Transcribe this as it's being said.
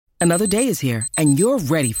Another day is here, and you're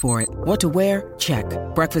ready for it. What to wear? Check.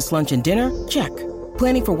 Breakfast, lunch, and dinner? Check.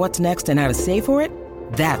 Planning for what's next and how to save for it?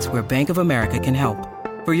 That's where Bank of America can help.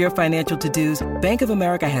 For your financial to-dos, Bank of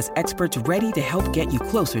America has experts ready to help get you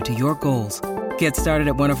closer to your goals. Get started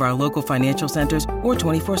at one of our local financial centers or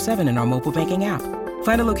 24/7 in our mobile banking app.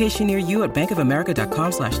 Find a location near you at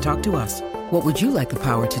bankofamerica.com/talktous. What would you like the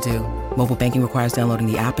power to do? Mobile banking requires downloading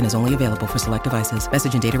the app and is only available for select devices.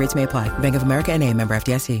 Message and data rates may apply. Bank of America N.A., member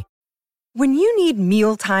FDIC. When you need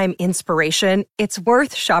mealtime inspiration, it's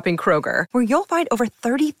worth shopping Kroger, where you'll find over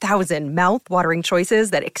 30,000 mouth-watering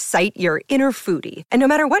choices that excite your inner foodie. And no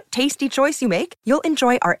matter what tasty choice you make, you'll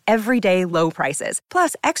enjoy our everyday low prices,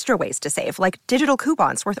 plus extra ways to save, like digital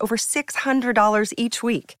coupons worth over $600 each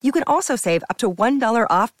week. You can also save up to $1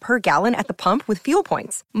 off per gallon at the pump with fuel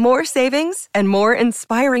points. More savings and more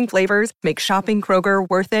inspiring flavors make shopping Kroger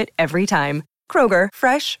worth it every time. Kroger,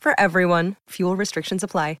 fresh for everyone. Fuel restrictions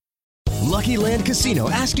apply. Lucky Land Casino,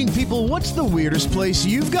 asking people, what's the weirdest place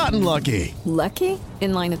you've gotten lucky? Lucky?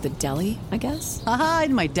 In line at the deli, I guess? Aha,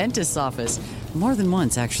 in my dentist's office. More than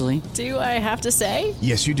once, actually. Do I have to say?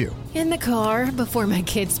 Yes, you do. In the car before my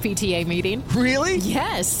kids' PTA meeting. Really?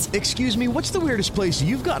 Yes. Excuse me, what's the weirdest place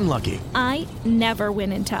you've gotten lucky? I never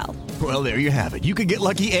win and tell. Well, there you have it. You can get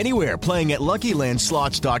lucky anywhere, playing at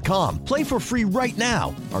LuckyLandSlots.com. Play for free right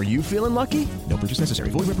now. Are you feeling lucky? No purchase necessary.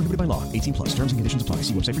 Void where prohibited by law. 18 plus. Terms and conditions apply.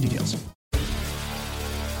 See website for details.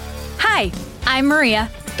 Hi, I'm Maria.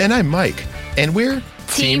 And I'm Mike. And we're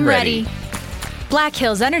Team Ready. Black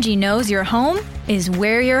Hills Energy knows your home is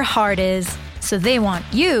where your heart is, so they want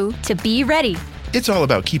you to be ready. It's all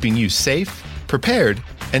about keeping you safe, prepared,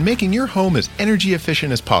 and making your home as energy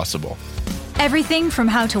efficient as possible. Everything from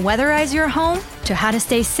how to weatherize your home to how to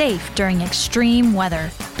stay safe during extreme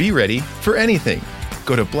weather. Be ready for anything.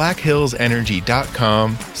 Go to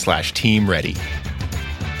blackhillsenergy.com/Team Ready.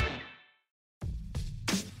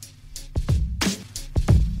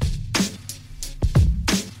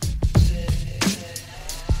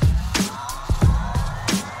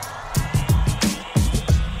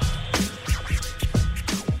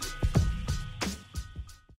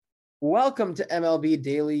 Welcome to MLB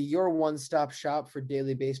Daily, your one-stop shop for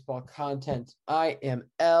daily baseball content. I am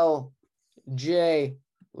LJ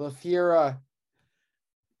LaFura.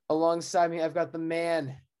 Alongside me, I've got the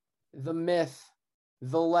man, the myth,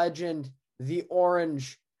 the legend, the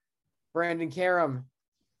orange, Brandon Karam.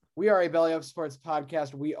 We are a Belly Up Sports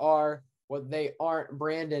podcast. We are what they aren't.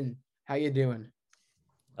 Brandon, how you doing?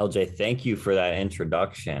 LJ, thank you for that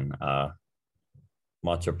introduction.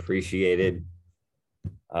 Much appreciated.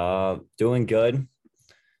 Doing good.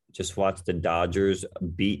 Just watched the Dodgers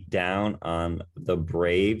beat down on the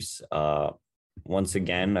Braves. Once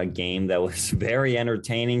again, a game that was very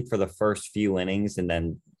entertaining for the first few innings and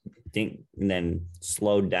then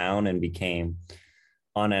slowed down and became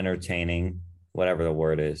unentertaining, whatever the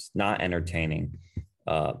word is, not entertaining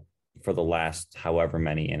for the last however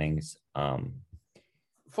many innings.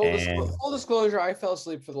 Full disclosure, I fell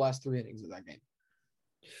asleep for the last 3 innings of that game.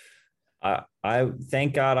 I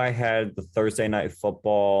thank God I had the Thursday night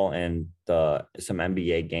football and some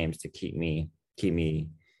NBA games to keep me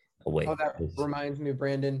awake. Oh, that reminds me,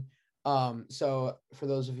 Brandon. So for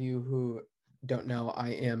those of you who don't know, I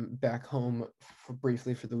am back home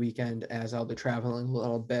briefly for the weekend, as I'll be traveling a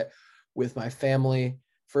little bit with my family.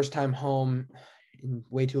 First time home in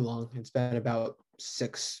way too long. It's been about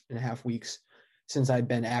 6.5 weeks since I'd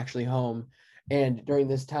been actually home. And during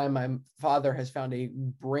this time, my father has found a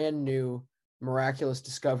brand new miraculous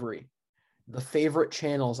discovery, the favorite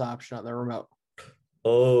channels option on the remote.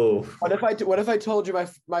 Oh, What if I told you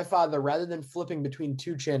my father, rather than flipping between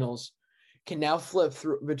 2 channels, can now flip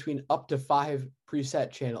through between up to 5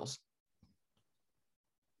 preset channels?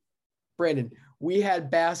 Brandon, we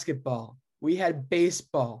had basketball, we had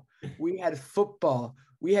baseball, we had football,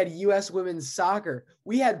 we had U.S. women's soccer,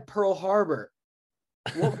 we had Pearl Harbor.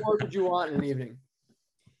 What more could you want in an evening?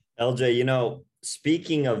 LJ,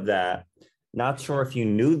 speaking of that, not sure if you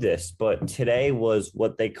knew this, but today was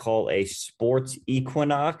what they call a sports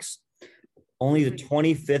equinox. Only the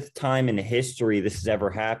 25th time in history this has ever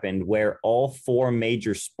happened, where all 4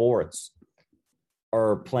 major sports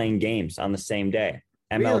are playing games on the same day.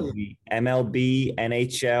 Really? MLB,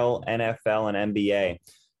 NHL, NFL, and NBA.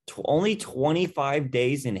 Only 25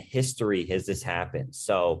 days in history has this happened.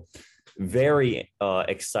 So very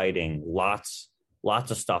exciting. Lots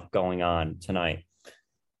of stuff going on tonight.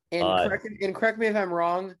 And correct me if I'm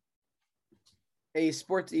wrong, a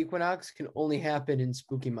sports equinox can only happen in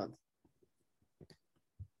spooky month.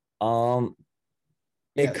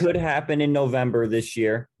 It could happen in November this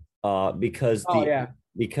year, because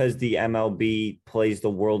because the MLB plays the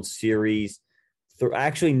World Series.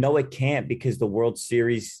 Actually, no, it can't because the World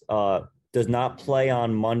Series does not play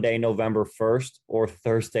on Monday, November 1st or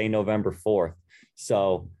Thursday, November 4th.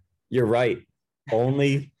 So you're right.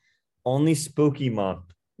 Only spooky month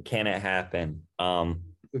can it happen.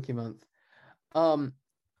 Spooky month.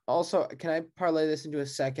 Also, can I parlay this into a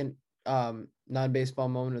second non-baseball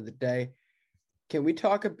moment of the day? Can we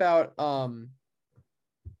talk about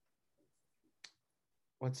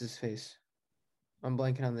what's his face? I'm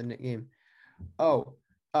blanking on the name. Oh,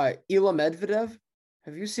 Ilya Medvedev.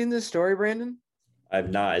 Have you seen this story, Brandon? I've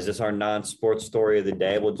not. Is this our non-sports story of the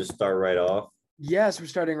day? We'll just start right off. Yes, we're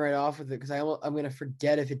starting right off with it because I'm going to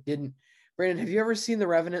forget if it didn't. Brandon, have you ever seen The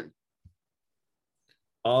Revenant?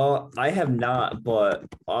 I have not, but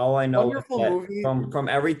all I know is that movie. From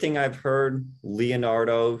everything I've heard,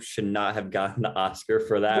 Leonardo should not have gotten the Oscar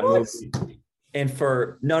for that movie. And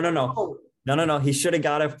for no, he should have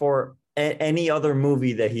got it for any other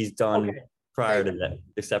movie that he's done prior to that,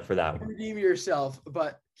 except for that one. Redeem yourself,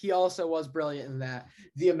 but he also was brilliant in that.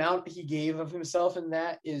 The amount he gave of himself in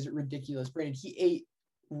that is ridiculous. Brandon, he ate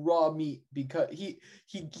raw meat because he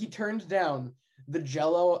turned down the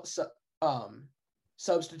Jell-O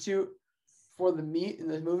substitute for the meat in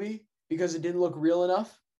the movie because it didn't look real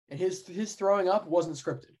enough, and his throwing up wasn't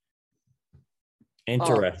scripted.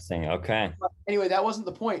 Interesting. Okay. Anyway, that wasn't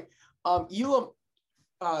the point.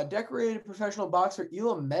 Decorated professional boxer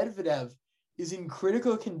Ilya Medvedev is in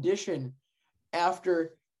critical condition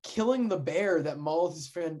after killing the bear that mauled his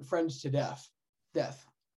friends to death.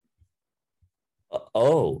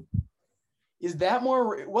 Oh. Is that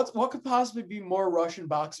more? What could possibly be more Russian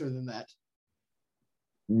boxer than that?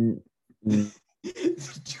 Dude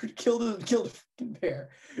killed a freaking bear.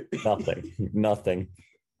 Nothing.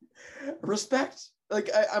 Respect. Like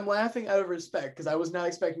I'm laughing out of respect because I was not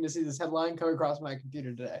expecting to see this headline come across my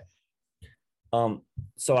computer today.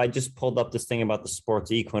 So I just pulled up this thing about the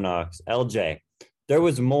sports equinox. LJ, there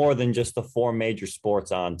was more than just the 4 major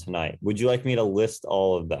sports on tonight. Would you like me to list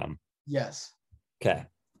all of them? Yes. Okay.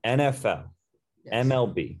 NFL, yes.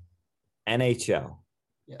 MLB, NHL,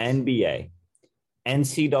 yes. NBA,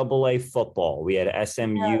 NCAA football. We had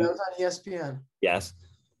SMU. Yeah, that was on ESPN. Yes.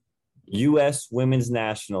 U.S. women's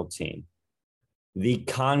national team, the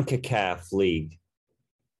CONCACAF League,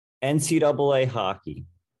 NCAA hockey,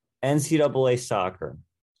 NCAA soccer,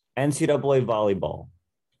 NCAA volleyball,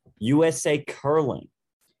 USA curling,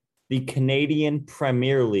 the Canadian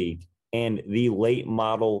Premier League, and the late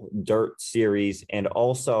model dirt series. And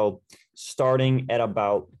also starting at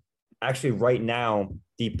actually right now,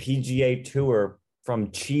 the PGA Tour from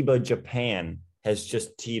Chiba, Japan has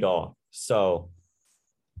just teed off. So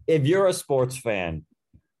if you're a sports fan,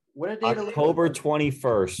 October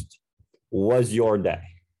 21st was your day.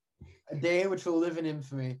 A day which will live in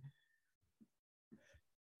infamy.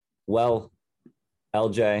 Well,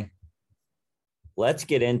 LJ, let's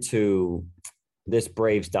get into this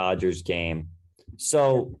Braves-Dodgers game.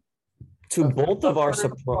 So, both of our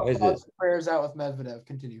surprises. Prayers out with Medvedev.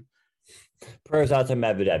 Continue. Prayers out to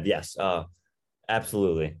Medvedev. Yes,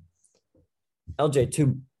 absolutely. LJ,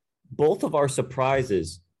 to both of our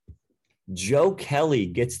surprises, Joe Kelly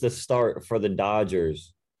gets the start for the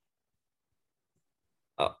Dodgers.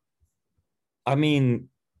 I mean,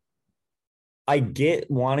 I get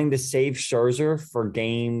wanting to save Scherzer for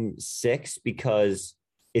game 6 because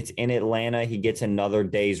it's in Atlanta. He gets another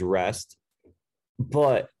day's rest,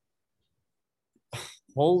 but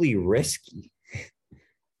holy risky.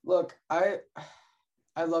 Look, I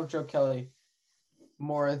love Joe Kelly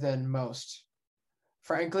more than most.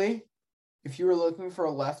 Frankly, if you were looking for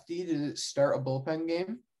a lefty to start a bullpen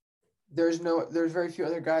game, there's very few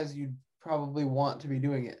other guys you'd probably want to be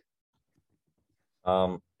doing it.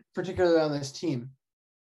 Particularly on this team.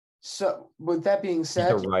 So with that being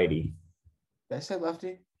said, he's a righty. Did I say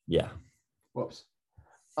lefty? Yeah. Whoops.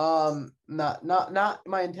 Not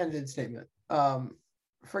my intended statement.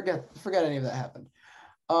 Forget any of that happened.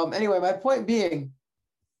 Anyway, my point being,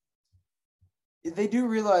 they do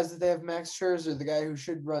realize that they have Max Scherzer, the guy who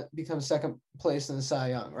should become second place in the Cy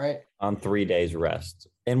Young, right? On 3 days rest.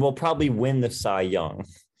 And will probably win the Cy Young.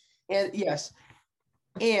 And yes.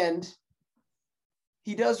 And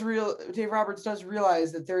Dave Roberts does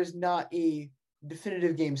realize that there is not a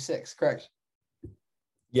definitive game 6, correct?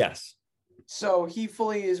 Yes. So he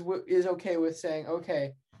fully is okay with saying,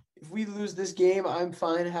 okay, if we lose this game, I'm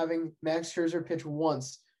fine having Max Scherzer pitch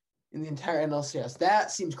once in the entire NLCS. That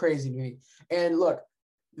seems crazy to me. And look,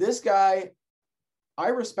 this guy, I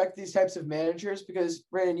respect these types of managers because,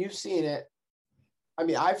 Brandon, you've seen it. I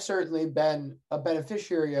mean, I've certainly been a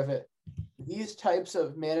beneficiary of it. These types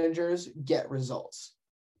of managers get results.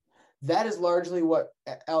 That is largely what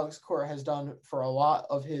Alex Cora has done for a lot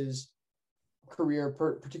of his career,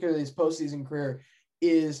 particularly his postseason career,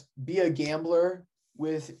 is be a gambler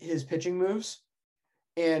with his pitching moves.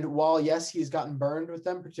 And while, yes, he's gotten burned with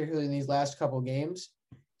them, particularly in these last couple games,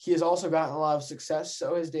 he has also gotten a lot of success.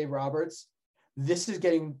 So has Dave Roberts. This is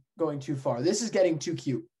going too far. This is getting too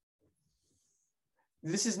cute.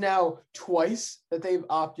 This is now twice that they've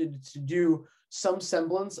opted to do some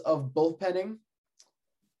semblance of bullpenning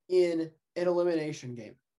in an elimination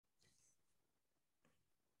game.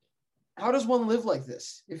 How does one live like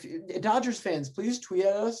this? If Dodgers fans, please tweet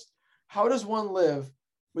at us. How does one live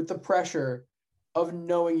with the pressure of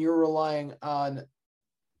knowing you're relying on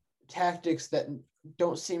tactics that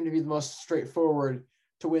don't seem to be the most straightforward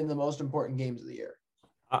to win the most important games of the year?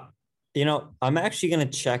 I'm actually going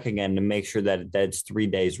to check again to make sure that it's 3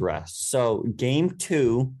 days rest. So game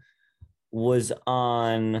 2 was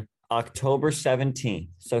on October 17th.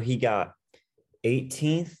 So he got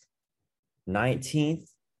 18th, 19th,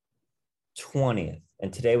 20th,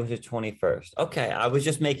 and today was the 21st. Okay, I was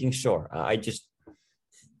just making sure.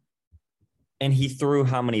 And he threw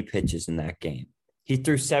how many pitches in that game? He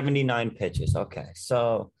threw 79 pitches. Okay,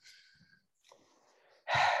 so,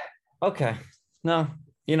 okay. No,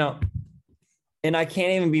 and I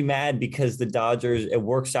can't even be mad because the Dodgers, it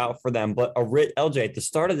works out for them. But LJ, at the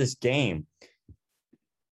start of this game,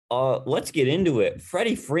 let's get into it.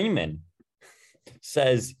 Freddie Freeman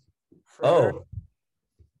says,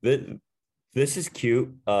 this is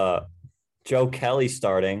cute. Joe Kelly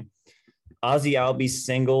starting. Ozzie Albies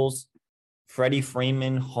singles. Freddie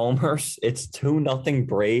Freeman homers. It's 2-0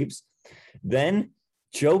 Braves. Then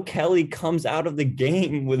Joe Kelly comes out of the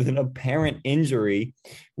game with an apparent injury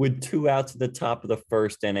with 2 outs at the top of the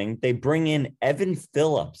first inning. They bring in Evan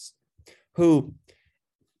Phillips, who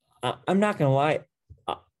I'm not going to lie.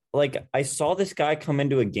 I saw this guy come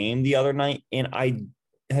into a game the other night, and I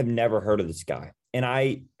have never heard of this guy. And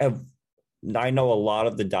I know a lot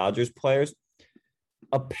of the Dodgers players.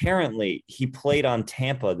 Apparently, he played on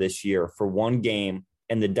Tampa this year for 1 game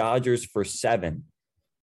and the Dodgers for 7.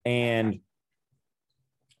 And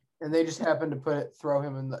they just happened to throw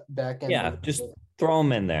him in the back end. Yeah, just throw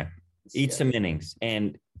him in there. Eat some innings.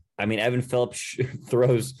 And, Evan Phillips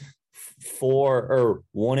throws 4 or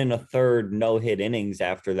 1 1/3 no-hit innings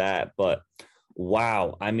after that. But,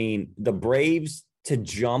 wow. The Braves to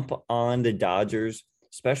jump on the Dodgers,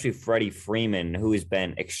 especially Freddie Freeman, who has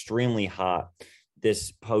been extremely hot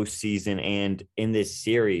this postseason and in this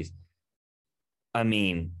series.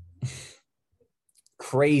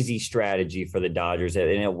 Crazy strategy for the Dodgers, and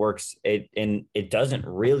it works. It doesn't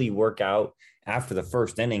really work out after the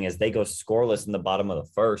first inning as they go scoreless in the bottom of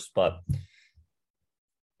the first. But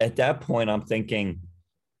at that point, I'm thinking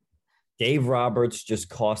Dave Roberts just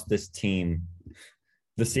cost this team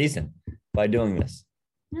the season by doing this.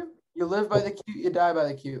 Yep. You live by the cute, you die by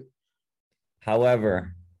the cute.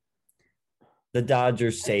 However, the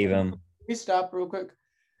Dodgers save him. Can we stop real quick?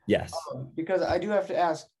 Yes. Because I do have to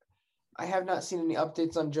ask, I have not seen any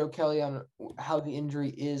updates on Joe Kelly on how the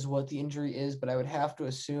injury is, what the injury is, but I would have to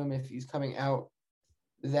assume if he's coming out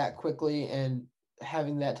that quickly and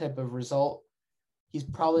having that type of result, he's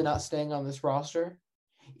probably not staying on this roster.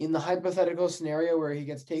 In the hypothetical scenario where he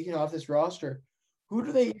gets taken off this roster, who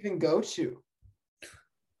do they even go to?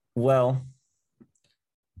 Well,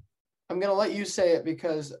 I'm going to let you say it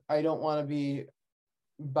because I don't want to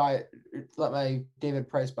let my David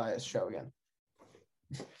Price bias show again.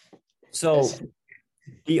 So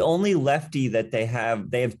the only lefty that they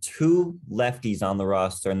have 2 lefties on the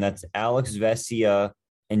roster, and that's Alex Vesia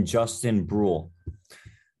and Justin Brule.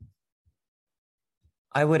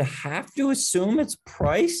 I would have to assume it's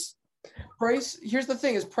Price. Price, here's the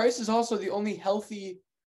thing, is Price is also the only healthy,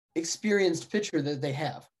 experienced pitcher that they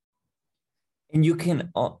have. And you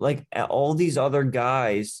can, all these other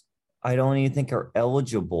guys, I don't even think are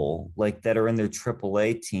eligible, that are in their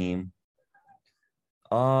AAA team.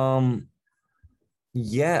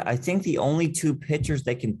 Yeah, I think the only 2 pitchers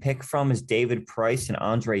they can pick from is David Price and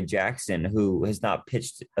Andre Jackson, who has not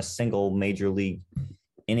pitched a single major league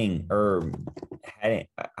inning or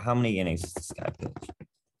how many innings has this guy pitched?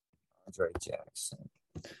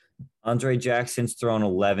 Andre Jackson's thrown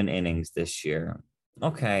 11 innings this year.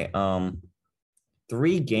 Okay.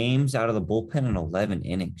 3 games out of the bullpen in 11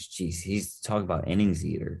 innings. Jeez, he's talking about innings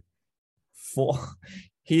eater. 4.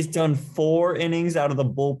 He's done 4 innings out of the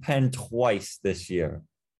bullpen twice this year.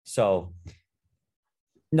 So,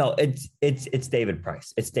 no, it's David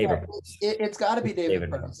Price. It's David Price. It's got to be David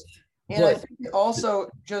Price. And I think it also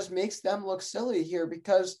just makes them look silly here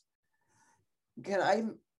because I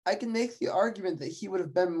can make the argument that he would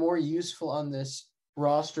have been more useful on this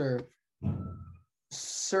roster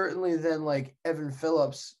certainly than like Evan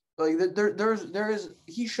Phillips. Like there is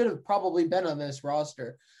he should have probably been on this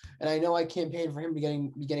roster, and I know I campaigned for him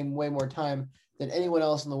to be getting way more time than anyone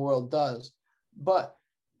else in the world does, but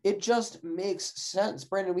it just makes sense.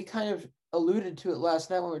 Brandon, we kind of alluded to it last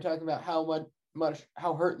night when we were talking about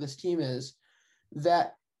how hurt this team is,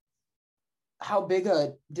 that how big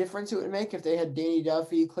a difference it would make if they had Danny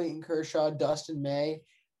Duffy, Clayton Kershaw, Dustin May,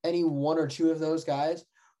 any one or two of those guys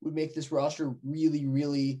would make this roster really,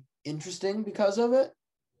 really interesting because of it.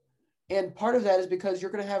 And part of that is because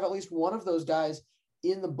you're going to have at least one of those guys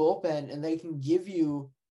in the bullpen and they can give you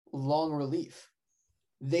long relief.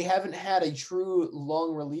 They haven't had a true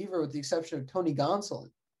long reliever with the exception of Tony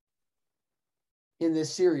Gonsolin in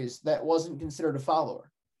this series that wasn't considered a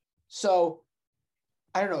follower. So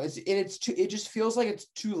I don't know. It just feels like it's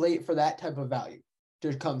too late for that type of value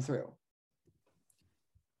to come through.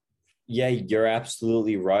 Yeah, you're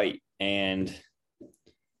absolutely right. And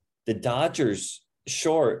the Dodgers,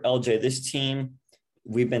 sure, LJ, this team,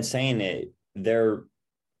 we've been saying it, their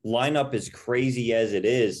lineup is crazy as it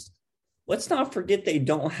is. Let's not forget they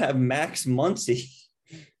don't have Max Muncy,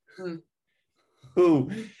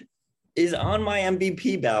 who is on my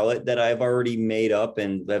MVP ballot that I've already made up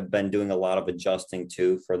and have been doing a lot of adjusting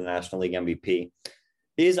to for the National League MVP,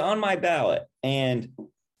 is on my ballot. And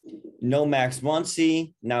no Max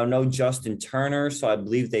Muncy, now no Justin Turner. So I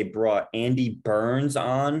believe they brought Andy Burns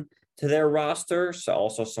on to their roster. So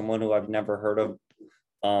also someone who I've never heard of.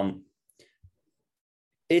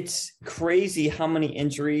 It's crazy how many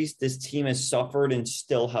injuries this team has suffered and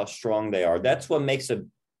still how strong they are. That's what makes a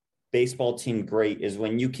baseball team great, is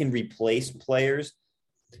when you can replace players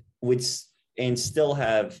and still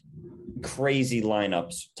have crazy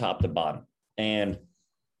lineups top to bottom. And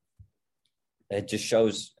it just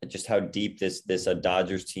shows just how deep this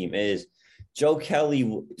Dodgers team is. Joe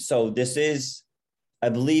Kelly, so this is, I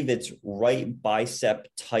believe it's right bicep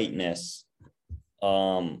tightness.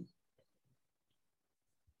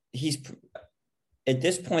 He's at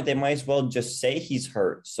this point, they might as well just say he's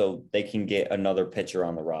hurt so they can get another pitcher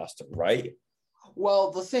on the roster, right?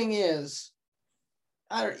 Well, the thing is,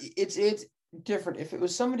 it's different. If it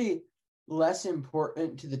was somebody less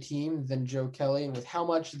important to the team than Joe Kelly, and with how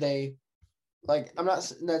much they like,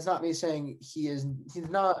 that's not me saying he's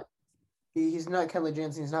not Kenley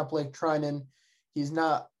Jansen, he's not Blake Trinan, he's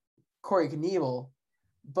not Corey Knebel,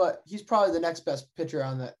 but he's probably the next best pitcher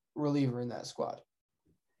on that reliever in that squad.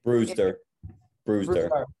 Brusdar.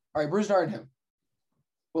 All right, Brusdar and him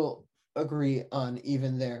will agree on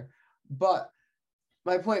even there. But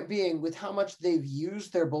my point being, with how much they've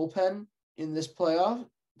used their bullpen in this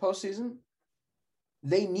postseason,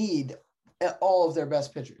 they need all of their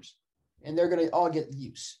best pitchers, and they're going to all get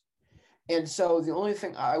use. And so the only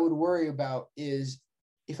thing I would worry about is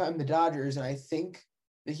if I'm the Dodgers and I think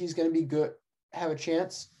that he's going to be good, have a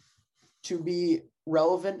chance to be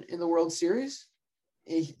relevant in the World Series,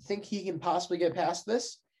 I think he can possibly get past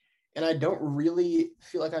this, and I don't really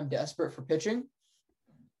feel like I'm desperate for pitching.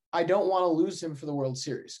 I don't want to lose him for the World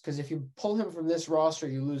Series, because if you pull him from this roster,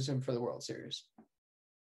 you lose him for the World Series.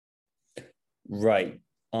 Right.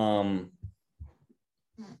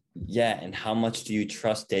 Yeah, and how much do you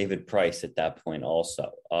trust David Price at that point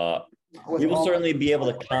also? We will certainly be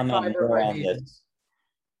able to comment more on this.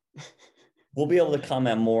 We'll be able to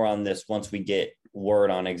comment more on this once we get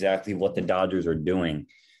word on exactly what the Dodgers are doing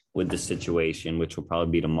with the situation, which will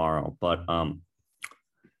probably be tomorrow. But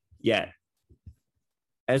yeah,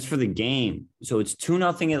 as for the game, so it's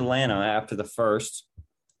 2-0 Atlanta after the first.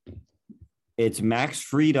 It's Max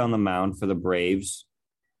Fried on the mound for the Braves.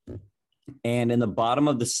 And in the bottom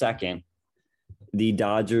of the second, the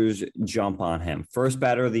Dodgers jump on him. First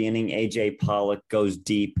batter of the inning, AJ Pollock goes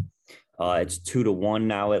deep. It's 2-1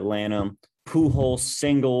 now, Atlanta. Pujols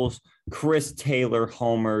singles, Chris Taylor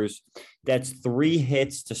homers. That's 3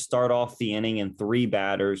 hits to start off the inning and 3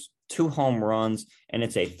 batters, 2 home runs, and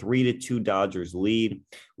it's a 3-2 Dodgers lead.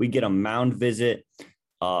 We get a mound visit.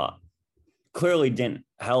 Clearly didn't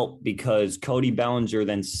help because Cody Bellinger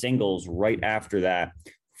then singles right after that.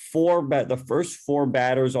 The first 4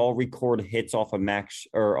 batters all record hits off of Max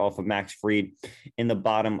Fried in the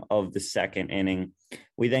bottom of the second inning.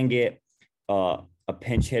 We then get a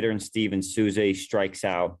pinch hitter in Steven Souza strikes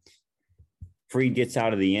out. Fried gets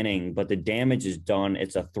out of the inning, but the damage is done.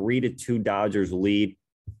 It's a 3-2 Dodgers lead.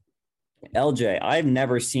 LJ, I've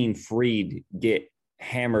never seen Fried get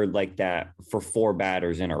hammered like that for 4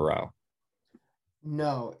 batters in a row.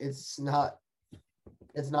 No, it's not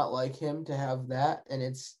like him to have that, and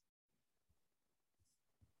it's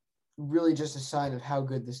really just a sign of how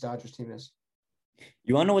good this Dodgers team is.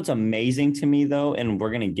 You want to know what's amazing to me though, and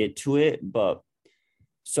we're gonna get to it, but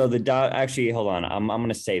so actually, hold on, I'm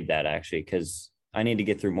gonna save that actually because I need to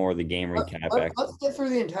get through more of the game recap. Let's get through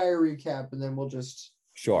the entire recap and then we'll just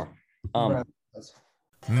Sure.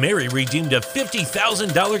 Mary redeemed a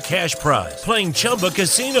 $50,000 cash prize playing Chumba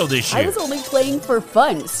Casino this year. I was only playing for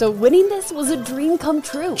fun, so winning this was a dream come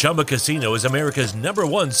true. Chumba Casino is America's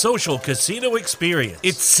 #1 social casino experience.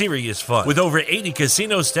 It's serious fun. With over 80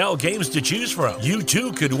 casino-style games to choose from, you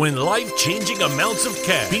too could win life-changing amounts of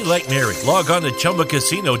cash. Be like Mary. Log on to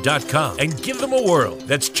ChumbaCasino.com and give them a whirl.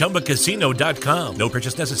 That's ChumbaCasino.com. No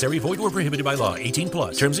purchase necessary. Void where prohibited by law.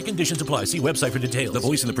 18+. Terms and conditions apply. See website for details. The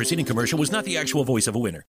voice in the preceding commercial was not the actual voice of a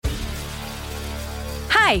winner.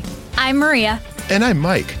 Hi, I'm Maria. And I'm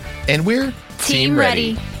Mike. And we're Team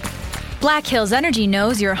Ready. Black Hills Energy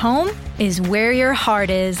knows your home is where your heart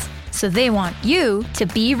is, so they want you to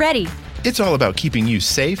be ready. It's all about keeping you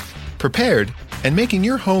safe, prepared, and making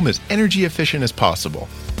your home as energy efficient as possible.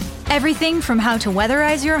 Everything from how to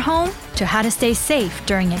weatherize your home to how to stay safe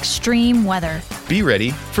during extreme weather. Be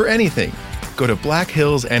ready for anything. Go to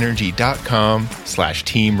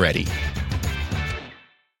blackhillsenergy.com/Team Ready.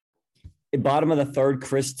 Bottom of the third,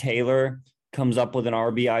 Chris Taylor comes up with an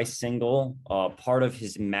RBI single, part of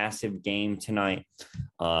his massive game tonight.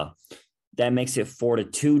 That makes it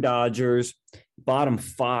 4-2 Dodgers. Bottom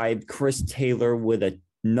 5, Chris Taylor with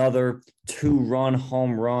another 2-run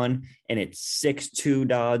home run, and it's 6-2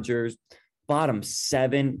 Dodgers. Bottom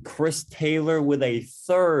 7, Chris Taylor with a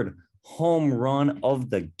third home run of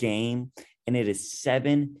the game, and it is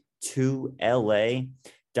 7-2 LA.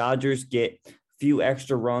 Dodgers get few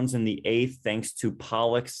extra runs in the 8th thanks to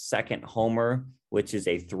Pollock's second homer, which is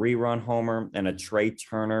a 3-run homer, and a Trey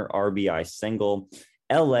Turner RBI single.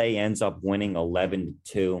 LA ends up winning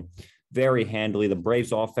 11-2 very handily. The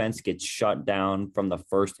Braves offense gets shut down from the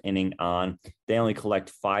first inning on. They only collect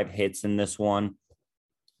 5 hits in this one.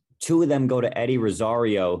 2 of them go to Eddie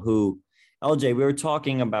Rosario, who, LJ, we were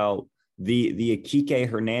talking about the Kike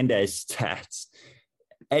Hernandez stats.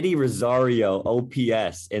 Eddie Rosario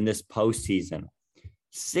OPS in this postseason,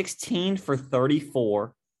 16 for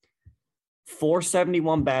 34,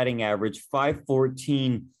 471 batting average,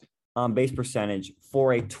 514 on base percentage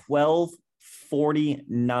for a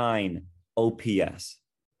 1249 OPS.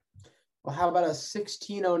 Well, how about a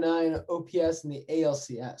 1609 OPS in the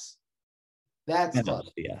ALCS? That's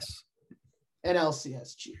NLCS.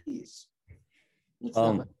 NLCS. Jeez.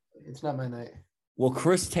 It's not my night. Well,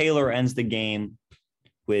 Chris Taylor ends the game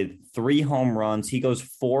with 3 home runs. He goes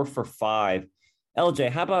 4 for 5.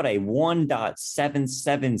 LJ, how about a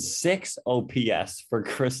 1.776 OPS for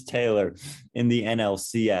Chris Taylor in the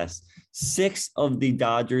NLCS? 6 of the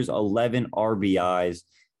Dodgers' 11 RBIs.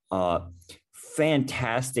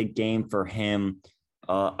 Fantastic game for him.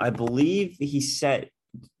 I believe he set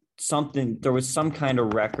something. There was some kind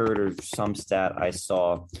of record or some stat I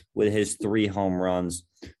saw with his 3 home runs.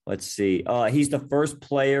 Let's see. He's the first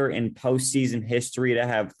player in postseason history to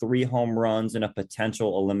have 3 home runs in a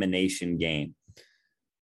potential elimination game.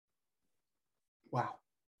 Wow.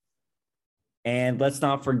 And let's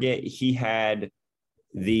not forget, he had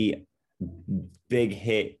the big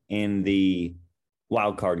hit in the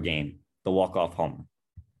wild card game, the walk-off homer.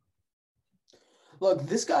 Look,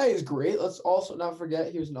 this guy is great. Let's also not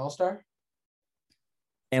forget he was an all-star.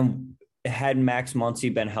 And had Max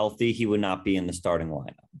Muncy been healthy, he would not be in the starting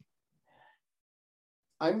lineup.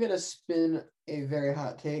 I'm going to spin a very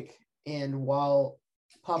hot take. And while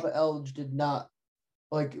Papa Elge should not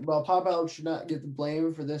get the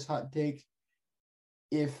blame for this hot take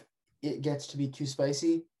if it gets to be too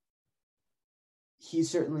spicy, he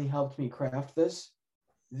certainly helped me craft this.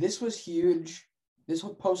 This was huge. This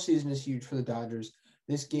whole postseason is huge for the Dodgers.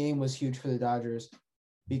 This game was huge for the Dodgers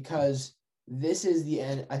because this is the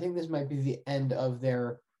end. I think this might be the end of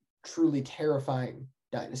their truly terrifying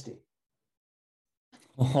dynasty.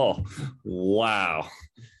 Oh, wow.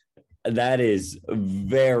 That is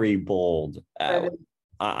very bold.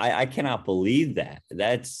 I cannot believe that.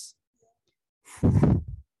 That's...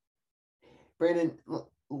 Brandon,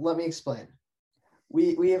 let me explain.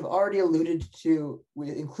 We have already alluded to,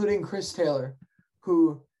 including Chris Taylor,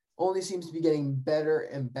 who only seems to be getting better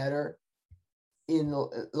and better in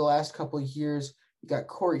the last couple of years. You got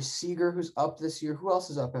Corey Seager, who's up this year. Who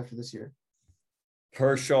else is up after this year?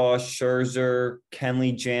 Kershaw, Scherzer,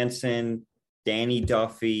 Kenley Jansen, Danny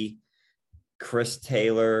Duffy, Chris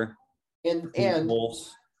Taylor, and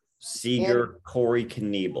Seager, Corey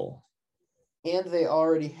Knebel. And they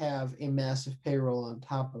already have a massive payroll on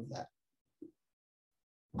top of that.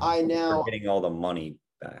 They're getting all the money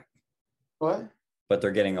back. What? But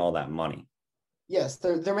they're getting all that money. Yes,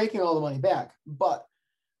 they're making all the money back, but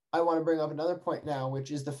I want to bring up another point now,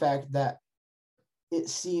 which is the fact that it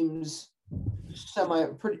seems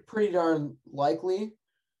pretty darn likely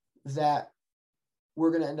that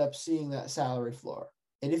we're going to end up seeing that salary floor.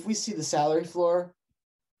 And if we see the salary floor,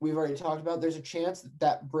 we've already talked about, there's a chance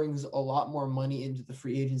that brings a lot more money into the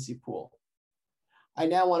free agency pool. I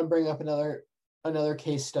now want to bring up another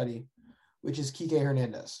case study, which is Kike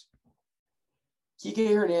Hernandez.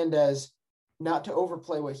 Kike Hernandez, not to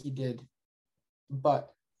overplay what he did,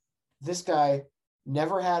 but this guy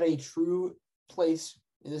never had a true place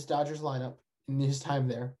in this Dodgers lineup in his time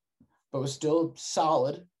there, but was still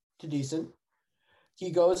solid to decent.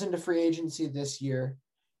 He goes into free agency this year,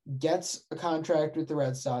 gets a contract with the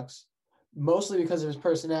Red Sox, mostly because of his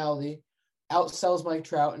personality, outsells Mike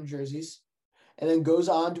Trout in jerseys, and then goes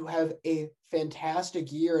on to have a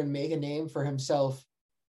fantastic year and make a name for himself,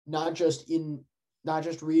 not just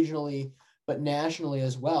regionally, but nationally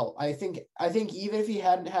as well. I think even if he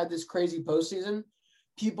hadn't had this crazy postseason,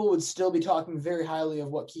 people would still be talking very highly of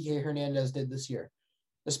what Kike Hernandez did this year,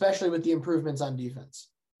 especially with the improvements on defense.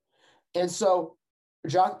 And so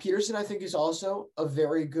Jock Peterson, I think, is also a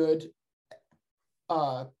very good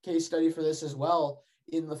case study for this as well,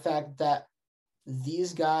 in the fact that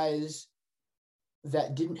these guys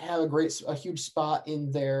that didn't have a huge spot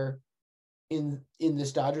in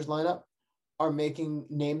this Dodgers lineup are making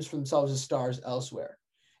names for themselves as stars elsewhere.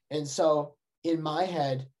 And so in my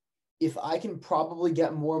head, if I can probably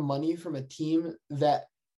get more money from a team that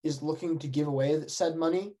is looking to give away said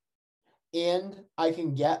money, and I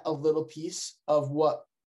can get a little piece of what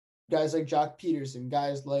guys like Jock Peterson,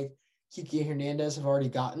 guys like Kike Hernandez have already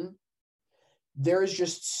gotten, there is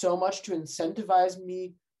just so much to incentivize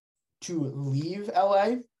me to leave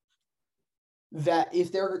LA that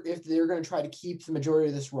if they're going to try to keep the majority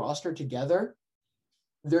of this roster together,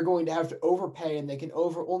 they're going to have to overpay, and they can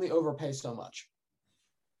only overpay so much.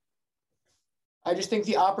 I just think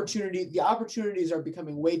the opportunities are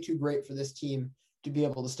becoming way too great for this team to be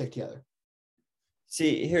able to stick together.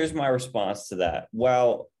 See, here's my response to that.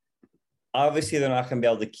 Well, obviously they're not going to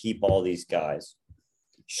be able to keep all these guys.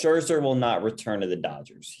 Scherzer will not return to the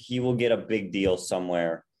Dodgers. He will get a big deal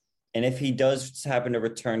somewhere. And if he does happen to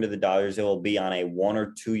return to the Dodgers, it will be on a 1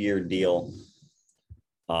 or 2 year deal.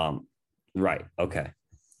 Right. Okay.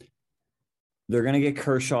 They're going to get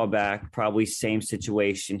Kershaw back, probably same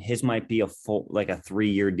situation. His might be a 3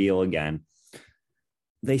 year deal again.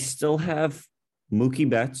 They still have Mookie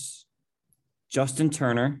Betts, Justin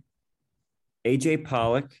Turner, AJ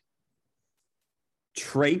Pollock,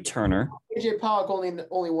 Trey Turner. AJ Pollock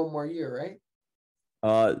only 1 more year, right?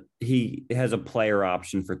 He has a player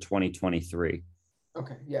option for 2023.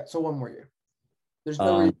 Okay, yeah, so 1 more year. There's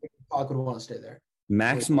no reason Pollock would want to stay there.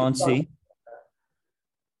 Max Muncy,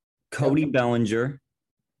 Cody Bellinger.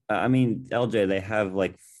 LJ, they have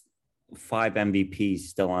like 5 MVPs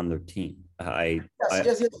still on their team.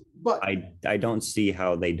 Yes, but I don't see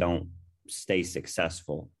how they don't stay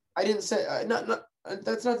successful. I didn't say not.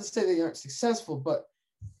 That's not to say they aren't successful, but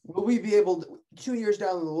will we be able to, 2 years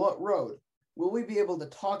down the road, will we be able to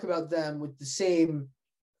talk about them with the same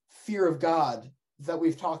fear of God that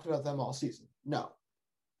we've talked about them all season? No.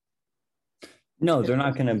 No, they're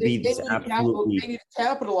not going to be this absolutely. They need to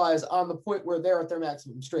capitalize on the point where they're at their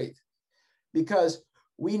maximum strength, because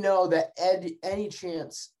we know that any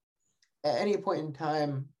chance at any point in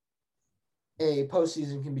time, a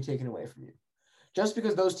postseason can be taken away from you. Just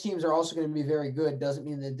because those teams are also going to be very good doesn't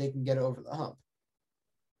mean that they can get over the hump.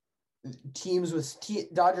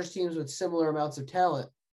 Dodgers teams with similar amounts of talent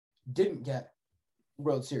didn't get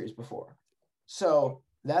World Series before. So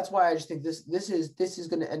that's why I just think this is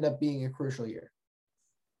going to end up being a crucial year.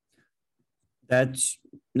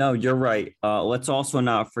 You're right. Let's also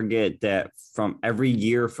not forget that from every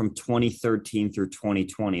year from 2013 through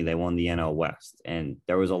 2020, they won the NL West, and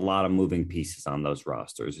there was a lot of moving pieces on those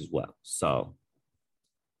rosters as well. So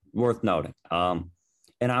worth noting.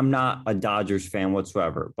 And I'm not a Dodgers fan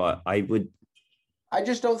whatsoever, but I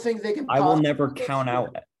just don't think they can. I will never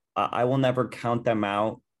count them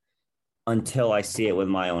out until I see it with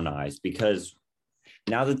my own eyes, because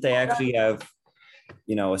now that they actually have,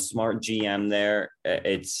 a smart GM there,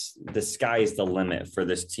 it's the sky is the limit for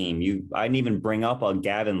this team. I didn't even bring up a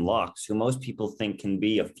Gavin Lux, who most people think can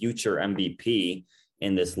be a future MVP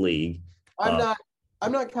in this league. I'm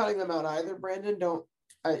not counting them out either, Brandon.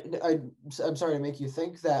 I'm sorry to make you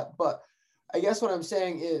think that, but I guess what I'm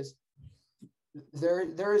saying is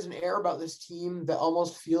there is an air about this team that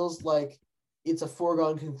almost feels like it's a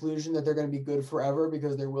foregone conclusion that they're going to be good forever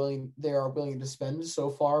because they are willing to spend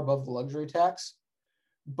so far above the luxury tax.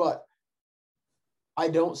 But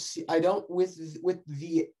with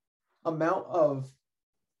the amount of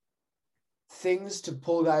things to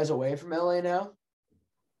pull guys away from LA now,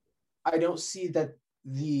 I don't see that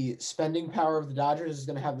the spending power of the Dodgers is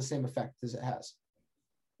going to have the same effect as it has.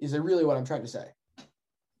 Is it really what I'm trying to say?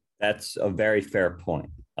 That's a very fair point.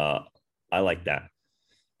 I like that.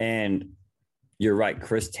 And you're right.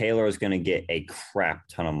 Chris Taylor is going to get a crap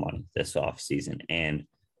ton of money this offseason. And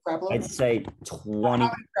I'd say 20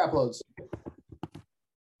 crap loads.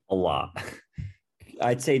 A lot.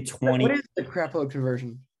 I'd say 20. What is the crap load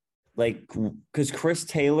conversion? Like, because Chris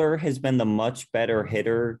Taylor has been the much better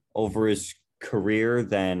hitter over his career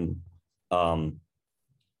than a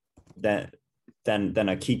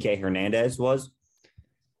Kike Hernandez was.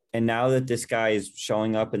 And now that this guy is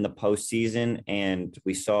showing up in the postseason, and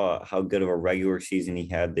we saw how good of a regular season he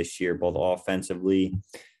had this year, both offensively,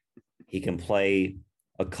 he can play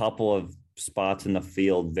a couple of spots in the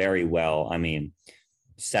field very well. I mean,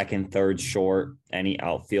 second, third, short, any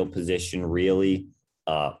outfield position, really.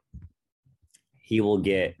 He will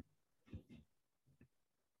get,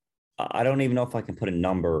 I don't even know if I can put a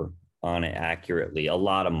number on it accurately, a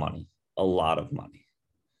lot of money.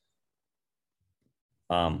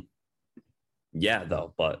 Yeah,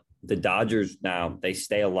 though, but the Dodgers now, they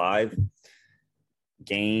stay alive.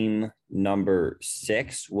 Game number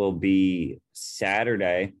 6 will be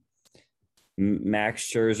Saturday.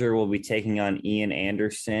 Max Scherzer will be taking on Ian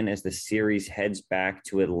Anderson as the series heads back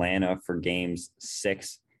to Atlanta for games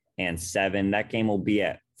 6 and 7. That game will be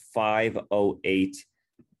at 5:08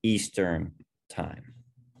 Eastern time.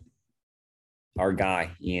 Our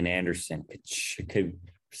guy, Ian Anderson, could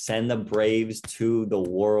send the Braves to the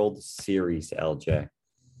World Series, LJ.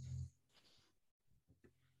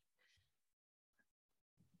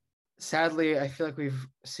 Sadly, I feel like we've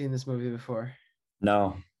seen this movie before.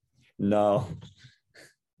 No.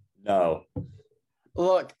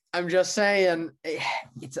 Look, I'm just saying,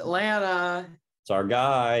 it's Atlanta. It's our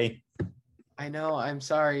guy. I know, I'm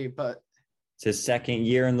sorry, but it's his second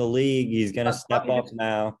year in the league. He's going to step up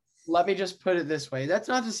now. Let me just put it this way. That's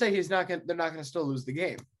not to say they're not going to still lose the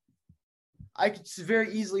game. I could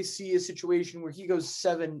very easily see a situation where he goes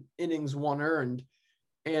 7 innings, 1 earned,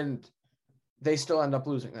 and they still end up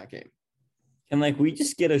losing that game. And like, we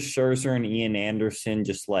just get a Scherzer and Ian Anderson,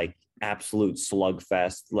 just like absolute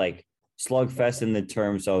slugfest, like slugfest in the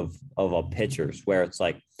terms of a pitchers, where it's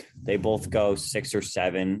like they both go 6 or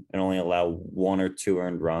 7 and only allow 1 or 2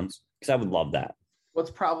 earned runs. Because I would love that. What's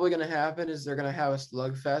probably going to happen is they're going to have a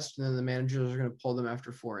slugfest, and then the managers are going to pull them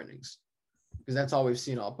after 4 innings, because that's all we've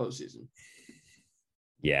seen all postseason.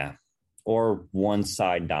 Yeah, or one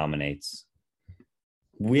side dominates.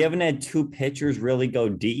 We haven't had 2 pitchers really go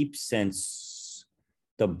deep since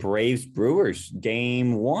the Braves-Brewers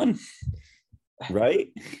game 1, right?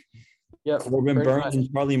 Yeah, Corbin Burns and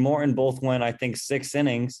Charlie Morton both went, I think, 6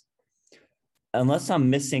 innings. Unless I'm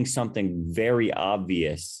missing something very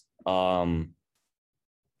obvious.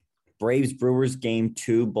 Braves-Brewers game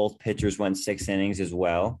 2, both pitchers went 6 innings as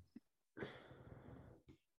well.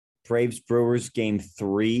 Braves-Brewers game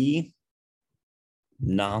 3,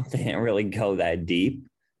 no, they didn't really go that deep.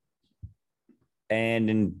 And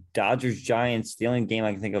in Dodgers-Giants, the only game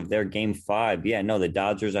I can think of, their game 5. Yeah, no, the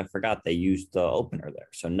Dodgers, I forgot they used the opener there.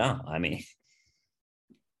 So, no, I mean,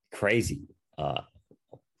 crazy.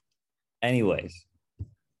 Anyways,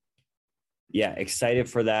 yeah, excited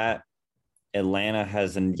for that. Atlanta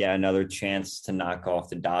has yet another chance to knock off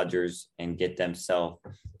the Dodgers and get themselves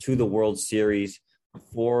to the World Series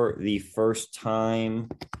for the first time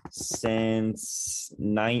since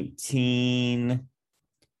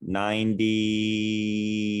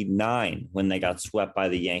 1999, when they got swept by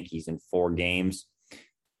the Yankees in 4 games.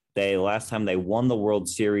 Last time they won the World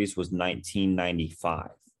Series was 1995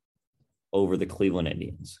 over the Cleveland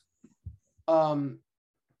Indians.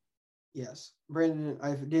 Yes, Brandon,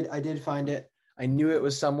 I did find it. I knew it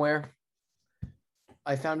was somewhere.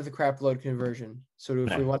 I found the crap load conversion. So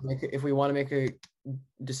if we want to make a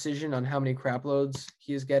decision on how many crap loads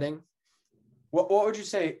he is getting, what would you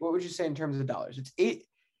say? What would you say in terms of dollars? It's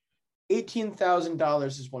 $18,000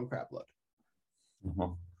 is 1 crap load. Uh-huh.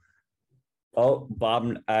 Oh,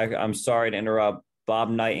 Bob, I'm sorry to interrupt. Bob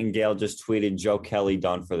Nightingale just tweeted Joe Kelly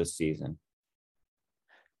done for the season.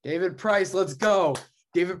 David Price, let's go.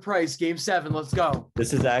 David Price, game 7, let's go.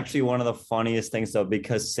 This is actually one of the funniest things, though,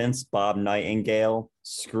 because since Bob Nightingale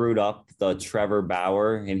screwed up the Trevor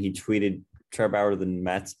Bauer and he tweeted Trevor Bauer to the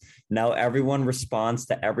Mets, now everyone responds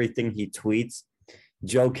to everything he tweets.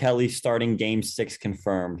 Joe Kelly starting game 6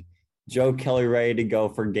 confirmed. Joe Kelly ready to go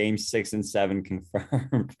for game 6 and 7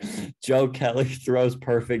 confirmed. Joe Kelly throws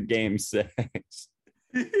perfect game 6.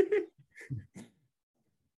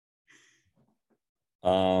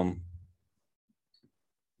 Yeah.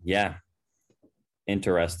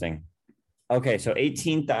 Interesting. Okay, so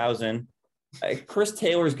 18,000. Chris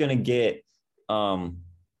Taylor's going to get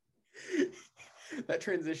that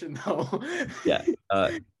transition though. Yeah.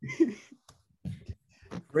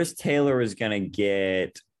 Chris Taylor is going to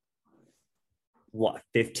get what,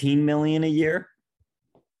 15 million a year?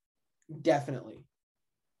 Definitely.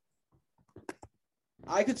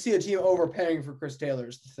 I could see a team overpaying for Chris Taylor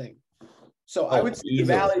is the thing. So I would say the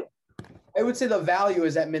value. I would say the value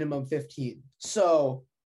is at minimum 15. So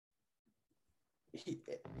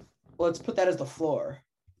let's put that as the floor.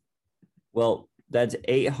 Well, that's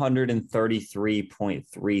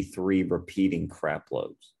 833.33 repeating crap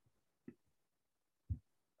loads.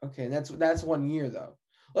 Okay, that's 1 year though.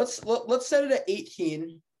 Let's set it at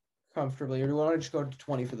 18 comfortably, or do we want to just go to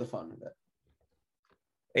 20 for the fun of it?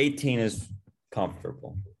 18 is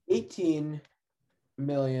comfortable. 18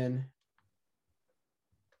 million.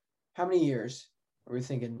 How many years are we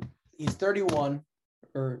thinking? He's 31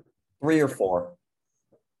 or 3 or 4.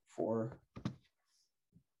 4.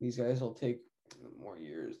 These guys will take more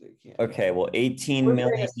years. They can't. Okay, well, 18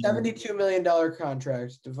 million. A $72 million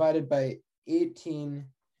contract divided by 18.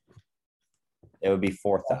 It would be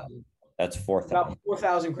 4,000. That's 4,000. About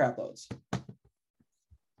 4,000 crap loads.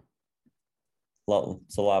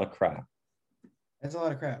 It's a lot of crap. That's a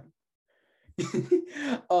lot of crap.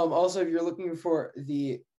 Also, if you're looking for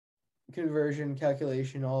the conversion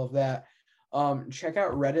calculation, all of that, check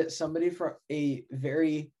out Reddit. Somebody from a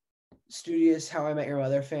very studious How I Met Your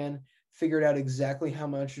Mother fan figured out exactly how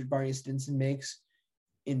much Barney Stinson makes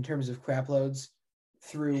in terms of crap loads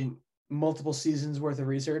through multiple seasons worth of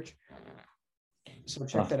research. So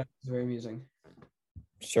check that out. It's very amusing.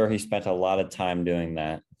 Sure, he spent a lot of time doing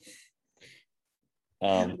that.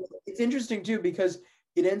 It's interesting too because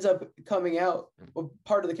it ends up coming out. Well,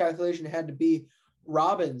 part of the calculation had to be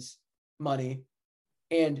Robin's money,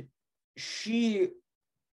 and it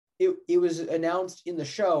was announced in the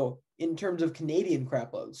show in terms of Canadian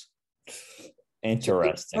crap loads.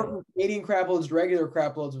 Interesting. So Canadian crap loads to regular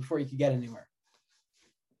crap loads before you could get anywhere.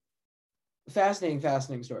 Fascinating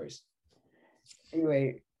stories.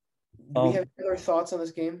 Anyway, do we have other thoughts on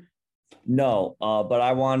this game? No, but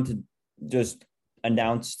I wanted to just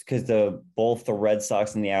announce because both the Red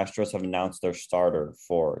Sox and the Astros have announced their starter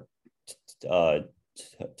for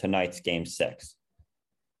tonight's Game 6.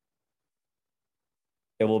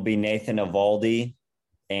 It will be Nathan Eovaldi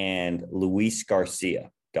and Luis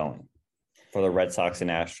Garcia going for the Red Sox and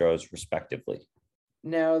Astros, respectively.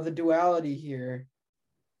 Now, the duality here.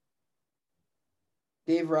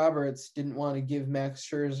 Dave Roberts didn't want to give Max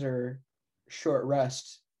Scherzer short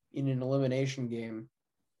rest in an elimination game.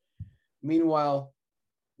 Meanwhile,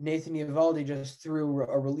 Nathan Eovaldi just threw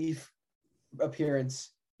a relief appearance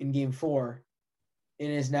in Game 4 and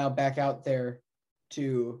is now back out there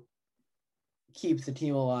to keep the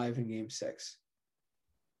team alive in Game 6.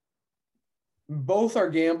 Both are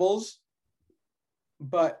gambles,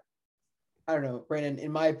 but I don't know, Brandon.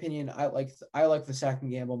 In my opinion, I like the second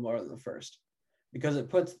gamble more than the first because it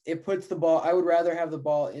puts the ball. I would rather have the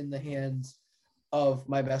ball in the hands of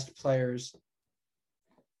my best players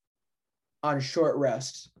on short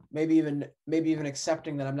rest. Maybe even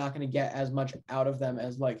accepting that I'm not going to get as much out of them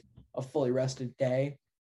as like a fully rested day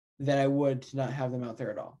than I would to not have them out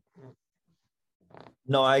there at all.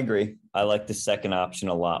 No, I agree. I like the second option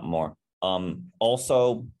a lot more.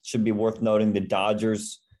 Also, should be worth noting the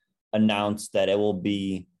Dodgers announced that it will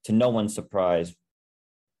be, to no one's surprise,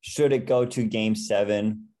 should it go to Game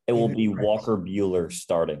 7, it will be Walker Buehler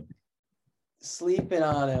starting. Sleeping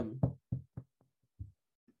on him.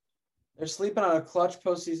 They're sleeping on a clutch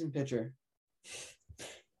postseason pitcher.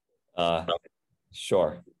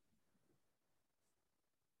 Sure.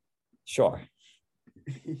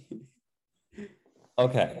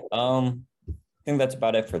 Okay. I think that's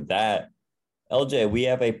about it for that. LJ, we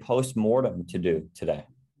have a post-mortem to do today.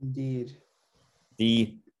 Indeed.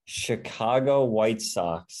 The Chicago White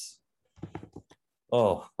Sox.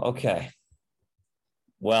 Oh, okay.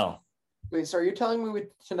 Well. Wait, so are you telling me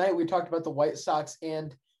tonight we talked about the White Sox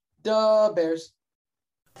and the Bears?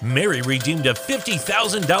 Mary redeemed a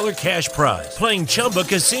 $50,000 cash prize playing Chumba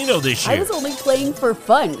Casino this year. I was only playing for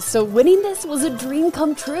fun, so winning this was a dream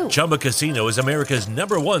come true. Chumba Casino is America's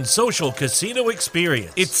 #1 social casino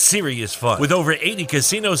experience. It's serious fun. With over 80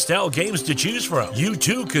 casino-style games to choose from, you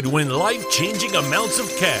too could win life-changing amounts of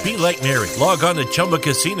cash. Be like Mary. Log on to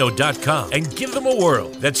ChumbaCasino.com and give them a whirl.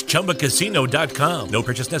 That's ChumbaCasino.com. No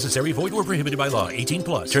purchase necessary. Void or prohibited by law.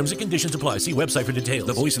 18+. Terms and conditions apply. See website for details.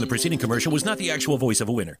 The voice in the preceding commercial was not the actual voice of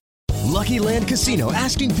a winner. Lucky Land Casino,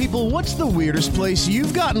 asking people, what's the weirdest place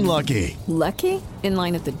you've gotten lucky? Lucky? In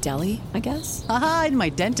line at the deli, I guess? Haha, in my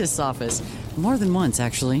dentist's office. More than once,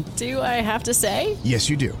 actually. Do I have to say? Yes,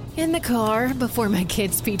 you do. In the car before my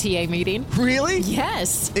kids' PTA meeting. Really?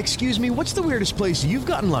 Yes. Excuse me, what's the weirdest place you've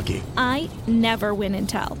gotten lucky? I never win and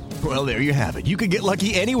tell. Well, there you have it. You can get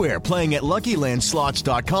lucky anywhere, playing at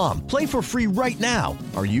LuckyLandSlots.com. Play for free right now.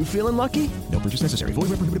 Are you feeling lucky? No purchase necessary. Void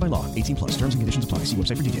where prohibited by law. 18 plus. Terms and conditions apply. See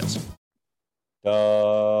website for details.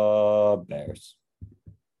 The Bears.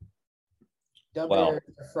 Bears are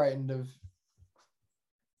frightened of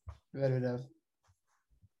Medvedev.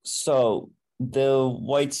 So the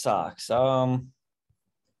White Sox,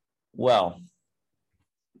 well,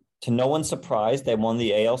 to no one's surprise, they won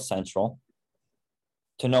the AL Central.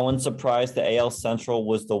 To no one's surprise, the AL Central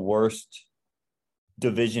was the worst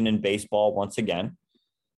division in baseball once again.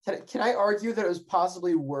 Can I argue that it was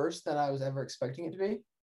possibly worse than I was ever expecting it to be?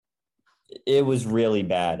 It was really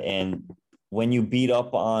bad. And when you beat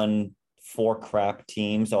up on 4 crap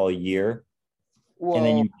teams all year, well, and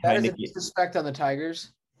then you that is kind a of disrespect on the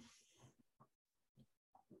Tigers.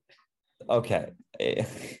 Okay.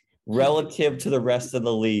 Relative to the rest of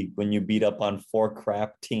the league, when you beat up on 4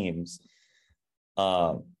 crap teams,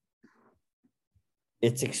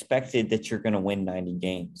 it's expected that you're going to win 90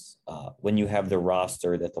 games when you have the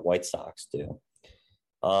roster that the White Sox do.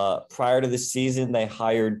 Prior to the season, they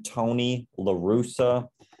hired Tony La Russa.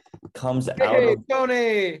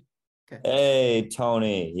 Tony. Hey,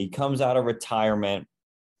 Tony. He comes out of retirement.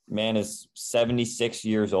 Man is 76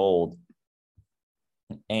 years old.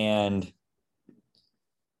 And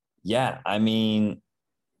yeah, I mean,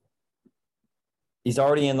 he's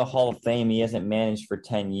already in the Hall of Fame. He hasn't managed for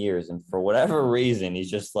 10 years. And for whatever reason,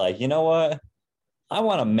 he's just like, you know what? I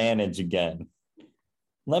want to manage again.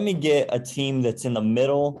 Let me get a team that's in the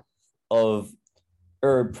middle of,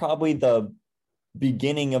 or probably the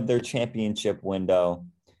beginning of their championship window.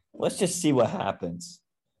 Let's just see what happens.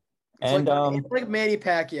 It's like Manny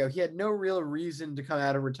Pacquiao. He had no real reason to come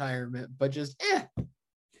out of retirement, but just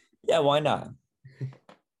Yeah, why not?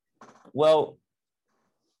 Well,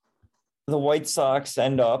 the White Sox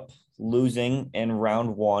end up losing in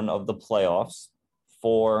round 1 of the playoffs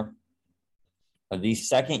for the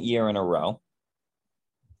second year in a row.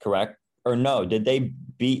 Correct? Or no, did they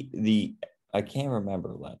beat I can't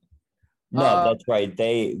remember. No, that's right.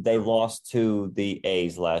 They lost to the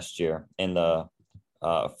A's last year in the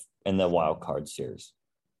wild card series.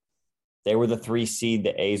 They were the 3 seed,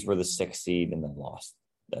 the A's were the 6 seed, and then lost.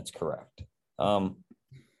 That's correct.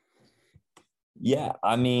 Yeah,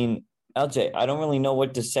 I mean, LJ, I don't really know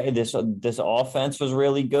what to say. This offense was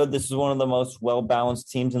really good. This is one of the most well-balanced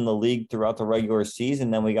teams in the league throughout the regular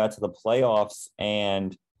season. Then we got to the playoffs,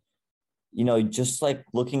 and just like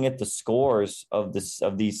looking at the scores of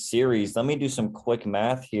these series, let me do some quick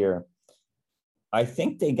math here. I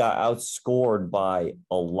think they got outscored by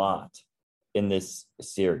a lot in this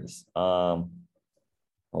series. Hold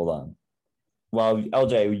on. Well,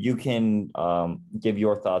 LJ, you can give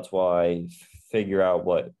your thoughts while I figure out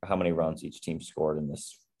how many runs each team scored in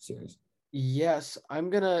this series. Yes, I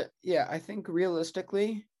think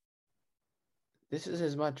realistically, this is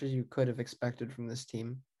as much as you could have expected from this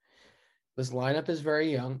team. This lineup is very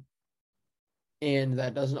young, and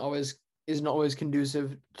that isn't always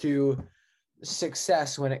conducive to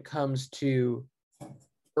success when it comes to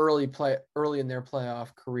early in their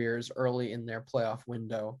playoff careers, early in their playoff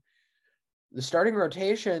window. The starting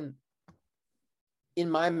rotation, in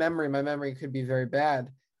my memory could be very bad.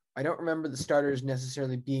 I don't remember the starters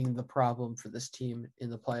necessarily being the problem for this team in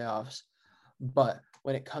the playoffs, but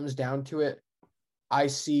when it comes down to it, I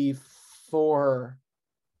see 4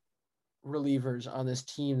 relievers on this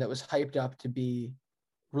team that was hyped up to be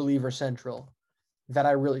reliever central that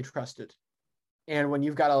I really trusted. And when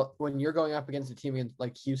you're going up against a team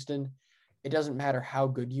like Houston, it doesn't matter how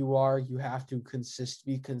good you are, you have to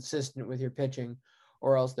be consistent with your pitching,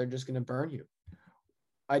 or else they're just going to burn you.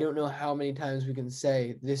 I don't know how many times we can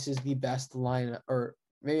say this is the best lineup, or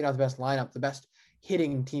maybe not the best lineup, the best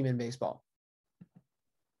hitting team in baseball.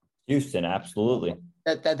 Houston, absolutely.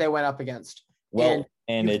 That they went up against. Well,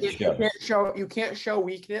 and you can't show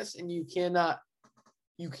weakness, and you cannot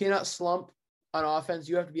slump on offense.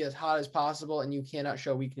 You have to be as hot as possible, and you cannot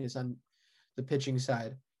show weakness on the pitching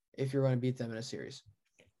side if you're going to beat them in a series.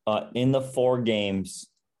 In the 4 games,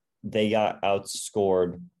 they got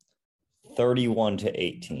outscored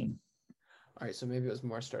 31-18. All right, so maybe it was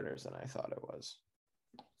more starters than I thought it was.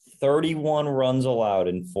 31 runs allowed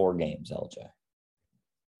in 4 games, LJ.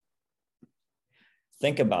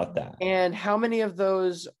 Think about that. And how many of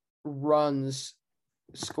those runs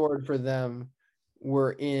scored for them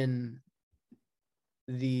were in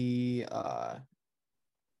the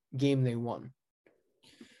game they won?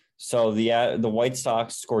 So the White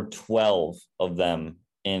Sox scored 12 of them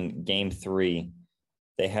in Game 3.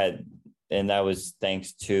 And that was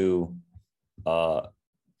thanks to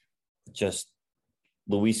just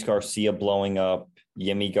Luis Garcia blowing up,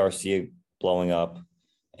 Yimi Garcia blowing up,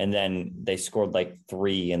 and then they scored like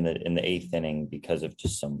 3 in the 8th inning because of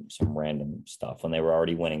just some random stuff when they were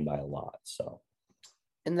already winning by a lot. So,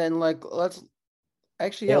 and then they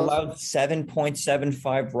allowed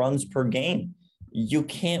 7.75 runs per game. You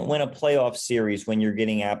can't win a playoff series when you're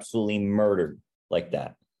getting absolutely murdered like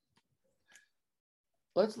that.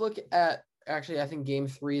 Let's look at, actually, I think Game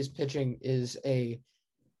 3's pitching is a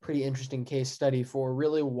pretty interesting case study for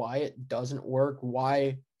really why it doesn't work,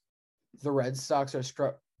 why the Red Sox are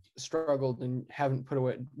struggled and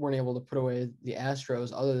weren't able to put away the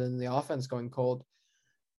Astros other than the offense going cold.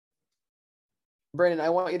 Brandon, I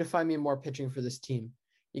want you to find me more pitching for this team.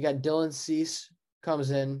 You got Dylan Cease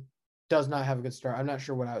comes in, does not have a good start. I'm not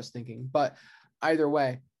sure what I was thinking, but either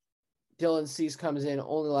way, Dylan Cease comes in,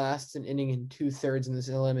 only lasts an inning and 2/3 in this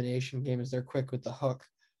elimination game as they're quick with the hook.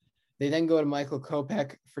 They then go to Michael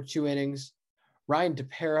Kopech for 2 innings, Ryan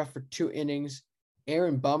Tepera for 2 innings,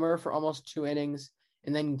 Aaron Bummer for almost 2 innings,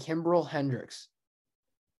 and then Kimbrel Hendricks.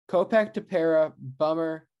 Kopech, Tepera,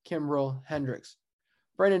 Bummer, Kimbrel, Hendricks.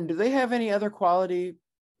 Brendan, do they have any other quality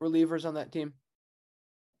relievers on that team?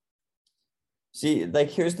 See,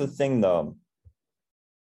 here's the thing, though.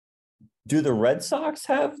 Do the Red Sox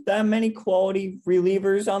have that many quality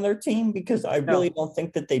relievers on their team? Because I really don't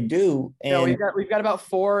think that they do. And no, we've got about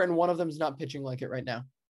 4, and one of them is not pitching like it right now.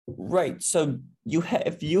 Right. So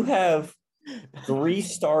if you have 3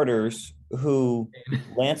 starters who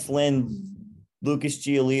Lance Lynn, Lucas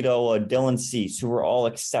Giolito, Dylan Cease, who were all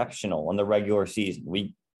exceptional in the regular season,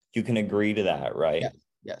 you can agree to that, right?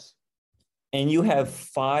 Yes. And you have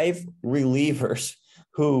 5 relievers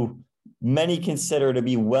who many consider to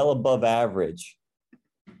be well above average.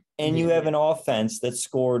 And you have an offense that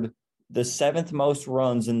scored the 7th most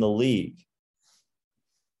runs in the league.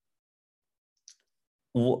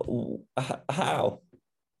 How?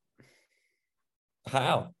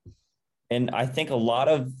 And I think a lot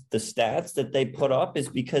of the stats that they put up is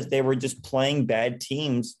because they were just playing bad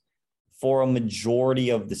teams for a majority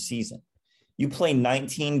of the season. You play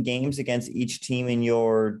 19 games against each team in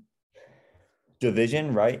your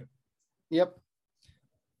division, right? Yep.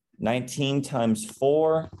 19 times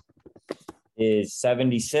 4 is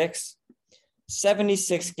 76.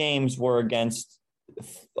 76 games were against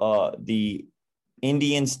the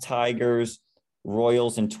Indians, Tigers,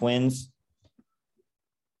 Royals, and Twins.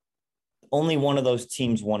 Only one of those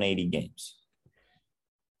teams won 80 games.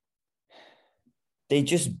 They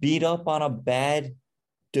just beat up on a bad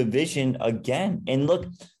division again. And look,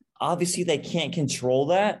 obviously they can't control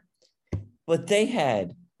that, but they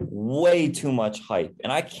had way too much hype.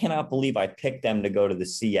 And I cannot believe I picked them to go to the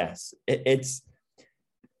CS.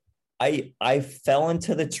 I fell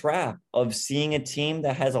into the trap of seeing a team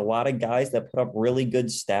that has a lot of guys that put up really good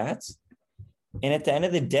stats. And at the end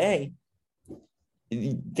of the day,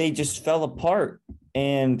 they just fell apart.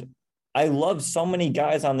 And I love so many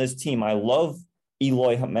guys on this team. I love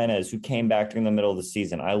Eloy Jimenez, who came back during the middle of the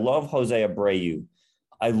season. I love Jose Abreu.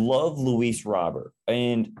 I love Luis Robert.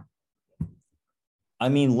 And I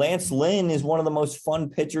mean, Lance Lynn is one of the most fun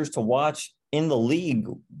pitchers to watch in the league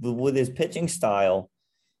with his pitching style.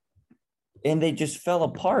 And they just fell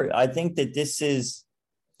apart. I think that this is,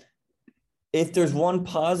 if there's one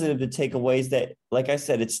positive to take away, is that, like I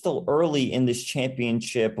said, it's still early in this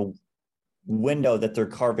championship window that they're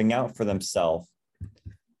carving out for themselves.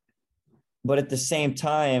 But at the same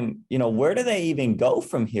time, where do they even go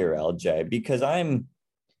from here, LJ? Because I'm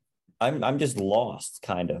just lost,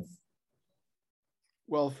 kind of.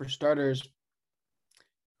 Well, for starters,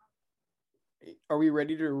 are we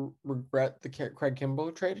ready to regret the Craig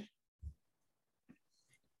Kimbrel trade?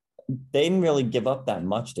 They didn't really give up that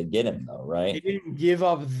much to get him, though, right? They didn't give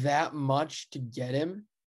up that much to get him.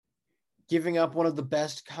 Giving up one of the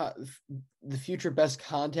best, the future best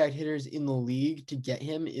contact hitters in the league to get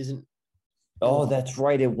him isn't. Oh, that's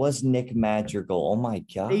right. It was Nick Madrigal. Oh my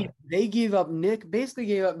God. They basically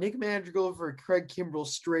gave up Nick Madrigal for Craig Kimbrel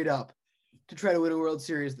straight up to try to win a World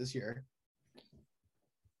Series this year.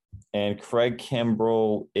 And Craig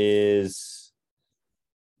Kimbrel is,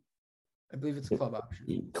 I believe it's a club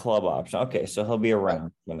option. Club option. Okay, so he'll be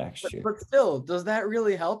around for next year. But still, does that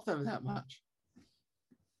really help them that much?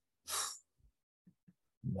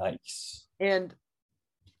 Nice. And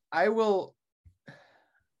I will.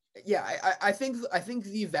 Yeah, I think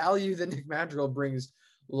the value that Nick Madrigal brings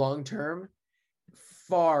long term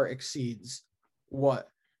far exceeds what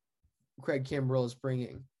Craig Kimbrel is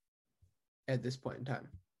bringing at this point in time.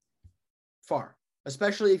 far,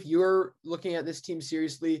 especially if you're looking at this team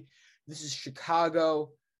seriously. This is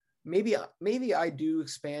Chicago. Maybe I do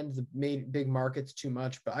expand the big markets too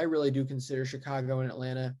much, but I really do consider Chicago and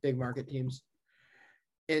Atlanta big market teams.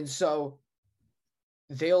 And so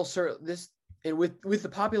they'll sort this, and with the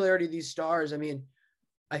popularity of these stars, I mean,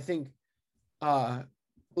 I think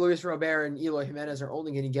Luis Robert and Eloy Jimenez are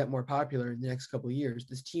only going to get more popular in the next couple of years.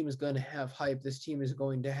 This team is going to have hype. This team is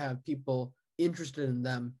going to have people interested in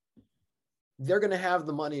them. They're going to have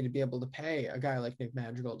the money to be able to pay a guy like Nick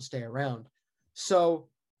Madrigal to stay around. So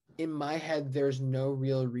in my head, there's no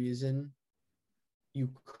real reason you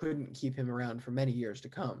couldn't keep him around for many years to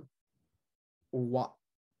come.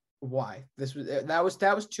 Why? That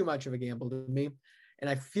was too much of a gamble to me. And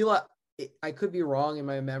I feel like I could be wrong in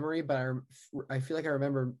my memory, but I feel like I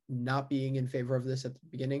remember not being in favor of this at the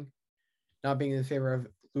beginning, not being in favor of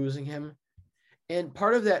losing him. And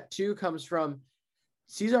part of that too comes from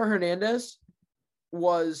Cesar Hernandez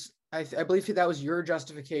was, I believe that was your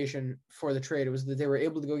justification for the trade. It was that they were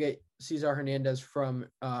able to go get Cesar Hernandez from,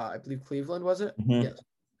 I believe Cleveland, was it? Mm-hmm. Yes.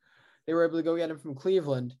 They were able to go get him from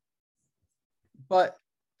Cleveland. But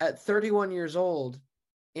at 31 years old,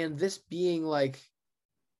 and this being like,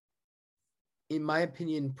 in my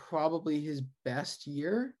opinion, probably his best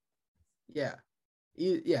year. Yeah.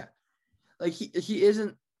 Like he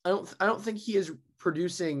isn't, I don't think he is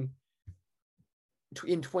producing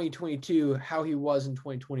in 2022 how he was in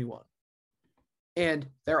 2021. And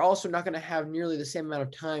they're also not going to have nearly the same amount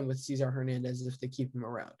of time with Cesar Hernandez if they keep him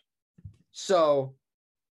around. So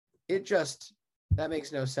that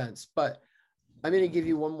makes no sense. But I'm going to give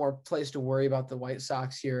you one more place to worry about the White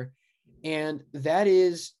Sox here. And that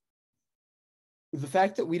is the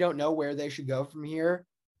fact that we don't know where they should go from here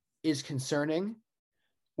is concerning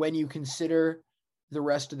when you consider the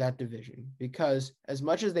rest of that division, because as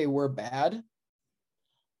much as they were bad,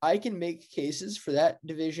 I can make cases for that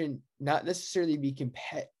division not necessarily be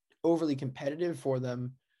overly competitive for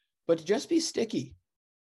them, but to just be sticky.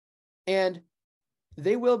 And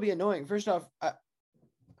they will be annoying. First off,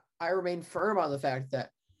 I remain firm on the fact that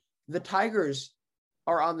the Tigers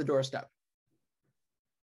are on the doorstep.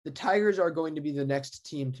 The Tigers are going to be the next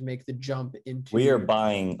team to make the jump into. We are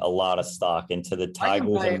buying a lot of stock into the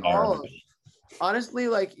Tigers and Mariners. Honestly,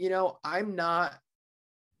 I'm not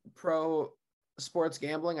pro sports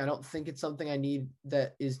gambling. I don't think it's something I need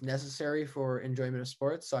that is necessary for enjoyment of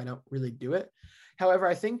sports, so I don't really do it. However,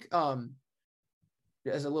 I think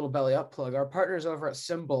as a little belly up plug, our partners over at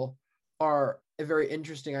Symbol are a very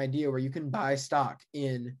interesting idea where you can buy stock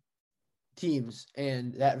in teams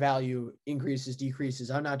and that value increases, decreases.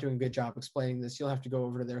 I'm not doing a good job explaining this. You'll have to go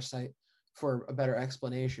over to their site for a better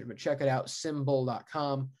explanation, but check it out,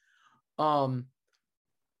 symbol.com.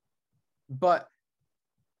 But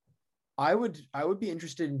I would be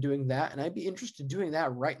interested in doing that, and I'd be interested in doing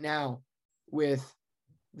that right now with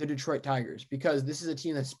the Detroit Tigers, because this is a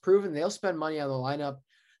team that's proven they'll spend money on the lineup.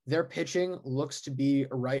 Their pitching looks to be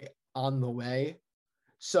right on the way.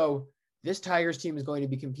 So this Tigers team is going to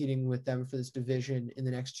be competing with them for this division in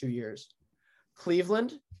the next 2 years.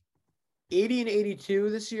 Cleveland, 80 and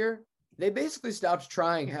 82 this year. They basically stopped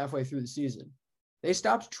trying halfway through the season. They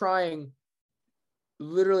stopped trying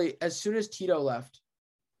literally as soon as Tito left.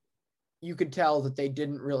 You could tell that they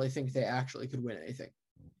didn't really think they actually could win anything.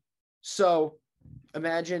 So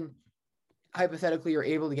imagine, hypothetically, you're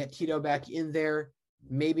able to get Tito back in there.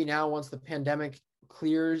 Maybe now, once the pandemic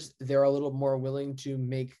clears, they're a little more willing to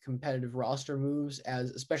make competitive roster moves,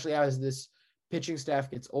 especially as this pitching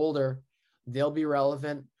staff gets older. They'll be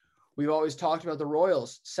relevant. We've always talked about the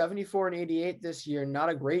Royals, 74 and 88 this year, not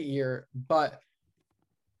a great year, but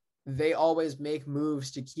they always make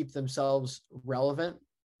moves to keep themselves relevant.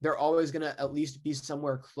 They're always going to at least be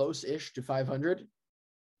somewhere close-ish to 500.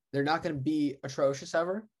 They're not going to be atrocious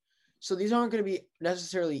ever. So these aren't going to be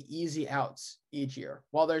necessarily easy outs each year.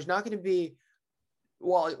 While there's not going to be,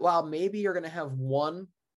 while maybe you're going to have one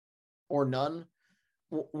or no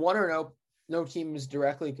teams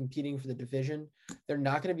directly competing for the division, they're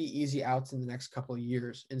not going to be easy outs in the next couple of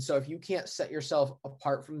years. And so if you can't set yourself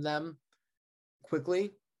apart from them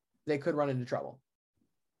quickly, they could run into trouble.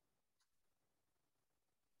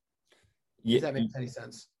 If that makes any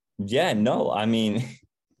sense. Yeah, no, I mean,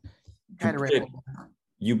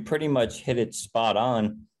 you pretty much hit it spot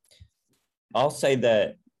on. I'll say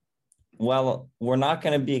that, well, we're not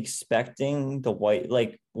going to be expecting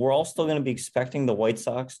we're all still going to be expecting the White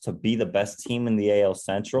Sox to be the best team in the AL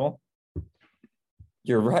Central.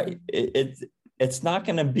 You're right. It's not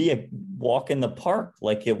going to be a walk in the park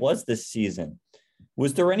like it was this season.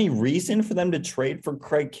 Was there any reason for them to trade for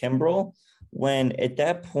Craig Kimbrell? when at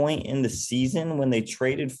that point in the season, when they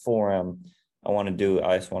traded for him,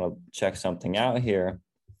 I just want to check something out here.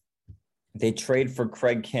 They trade for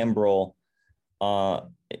Craig Kimbrell,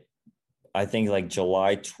 I think like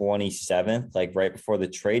July 27th, like right before the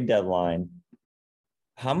trade deadline.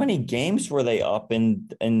 How many games were they up in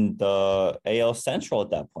the AL Central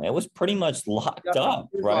at that point? It was pretty much locked up,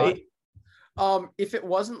 right? If it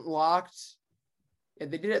wasn't locked, they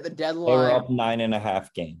did it at the deadline. They were up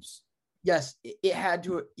 9.5 games. Yes, it had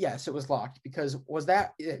to. Yes, it was locked because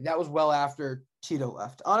that was well after Tito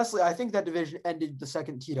left. Honestly, I think that division ended the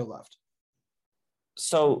second Tito left.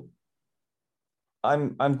 So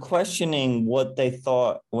I'm questioning what they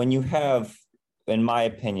thought when you have, in my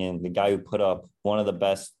opinion, the guy who put up one of the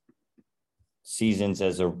best seasons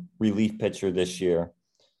as a relief pitcher this year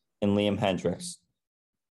in Liam Hendriks.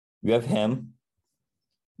 You have him.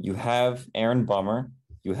 You have Aaron Bummer.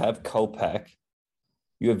 You have Kopech.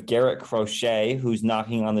 You have Garrett Crochet, who's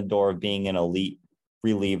knocking on the door of being an elite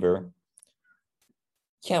reliever.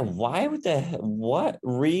 Yeah, what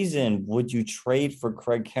reason would you trade for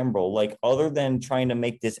Craig Kimbrell? Like, other than trying to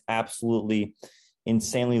make this absolutely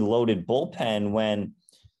insanely loaded bullpen, when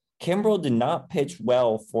Kimbrell did not pitch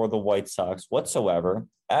well for the White Sox whatsoever,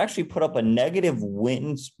 actually put up a negative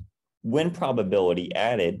win probability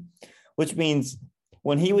added, which means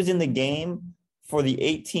when he was in the game for the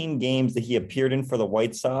 18 games that he appeared in for the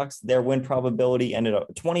White Sox, their win probability ended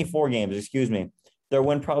up 24 games, their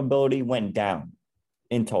win probability went down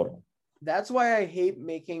in total. That's why I hate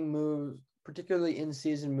making moves, particularly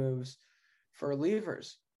in-season moves for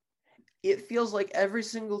relievers. It feels like every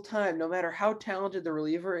single time, no matter how talented the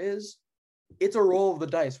reliever is, it's a roll of the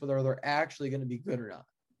dice whether they're actually going to be good or not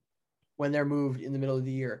when they're moved in the middle of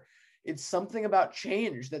the year. It's something about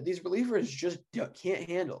change that these relievers just can't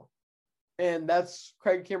handle. And that's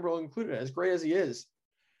Craig Kimbrell included. As great as he is,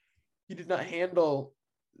 he did not handle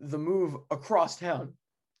the move across town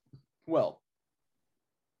well.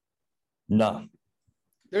 No.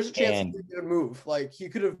 There's a chance he could move. Like, he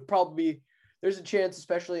could have probably, there's a chance,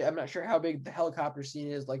 especially, I'm not sure how big the helicopter scene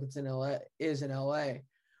is, like it's in LA,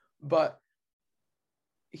 but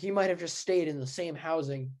he might have just stayed in the same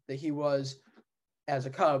housing that he was as a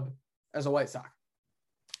Cub, as a White Sox.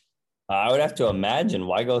 I would have to imagine,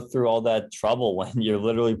 why go through all that trouble when you're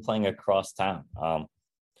literally playing across town?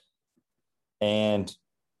 And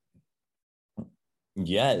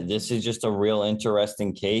yeah, this is just a real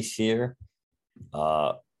interesting case here.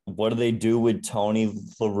 What do they do with Tony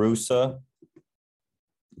La Russa?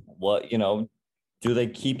 Do they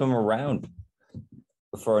keep him around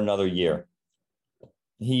for another year?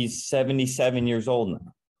 He's 77 years old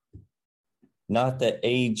now. Not that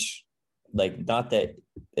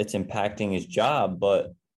it's impacting his job,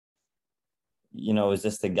 but, is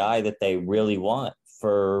this the guy that they really want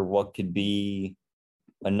for what could be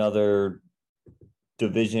another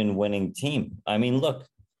division winning team? I mean, look,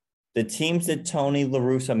 the teams that Tony La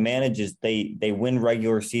Russa manages, they win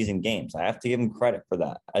regular season games. I have to give him credit for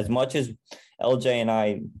that. As much as LJ and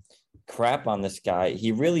I crap on this guy,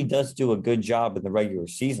 he really does do a good job in the regular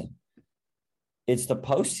season. It's the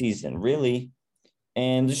postseason, really.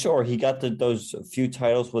 And sure, he got those few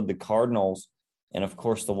titles with the Cardinals, and of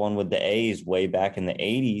course the one with the A's way back in the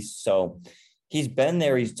 80s. So he's been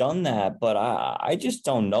there, he's done that, but I just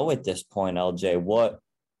don't know at this point, LJ, what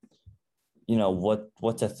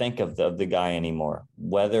to think of the guy anymore,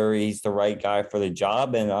 whether he's the right guy for the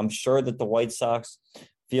job. And I'm sure that the White Sox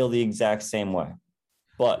feel the exact same way.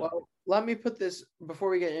 But let me put this before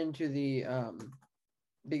we get into the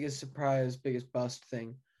biggest surprise, biggest bust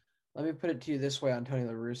thing. Let me put it to you this way on Tony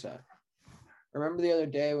La Russa. Remember the other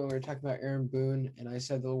day when we were talking about Aaron Boone, and I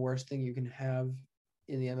said the worst thing you can have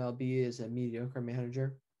in the MLB is a mediocre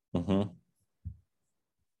manager? Mm-hmm.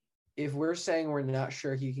 If we're saying we're not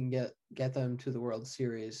sure he can get them to the World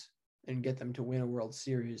Series and get them to win a World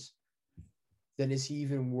Series, then is he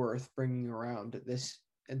even worth bringing around at this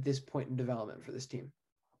point in development for this team?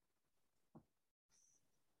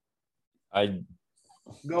 I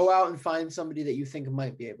go out and find somebody that you think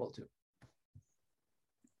might be able to.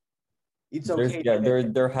 It's okay.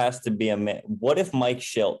 There has to be what if Mike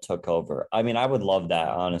Shildt took over? I mean, I would love that,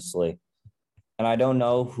 honestly. And I don't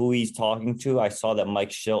know who he's talking to. I saw that Mike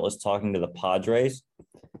Shildt is talking to the Padres.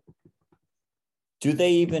 Do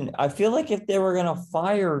they even – I feel like if they were going to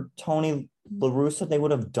fire Tony La Russa, they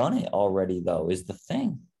would have done it already, though, is the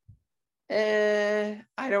thing. I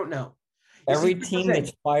don't know. Every team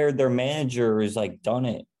that's fired their manager is done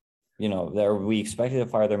it. We expected to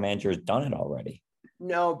fire their manager has done it already.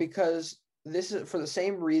 No, because this is for the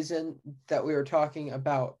same reason that we were talking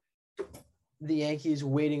about the Yankees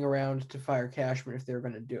waiting around to fire Cashman if they were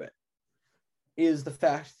going to do it. is the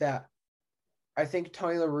fact that I think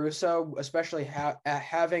Tony La Russa, especially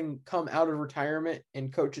having come out of retirement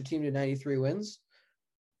and coach a team to 93 wins,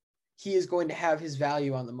 he is going to have his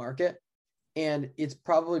value on the market. And it's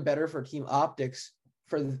probably better for team optics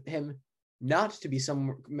for him not to be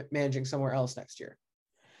managing somewhere else next year.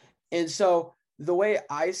 And so the way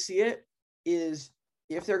I see it is,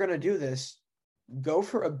 if they're going to do this, go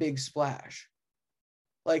for a big splash.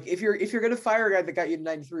 Like if you're going to fire a guy that got you to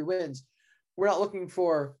 93 wins, we're not looking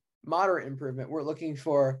for moderate improvement. We're looking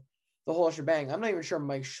for the whole shebang. I'm not even sure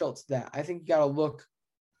Mike Schultz that. I think you got to look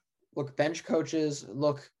bench coaches,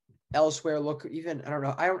 look elsewhere, look even, I don't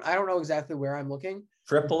know. I don't know exactly where I'm looking.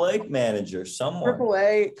 AAA manager, someone.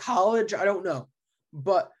 AAA, college, I don't know.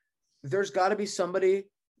 But there's got to be somebody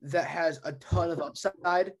that has a ton of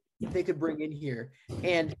upside they could bring in here.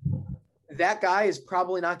 And that guy is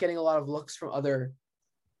probably not getting a lot of looks from other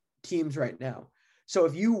teams right now. So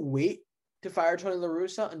if you wait to fire Tony La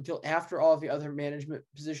Russa until after all of the other management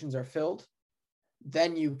positions are filled,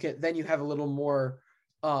 then you have a little more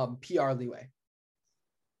PR leeway.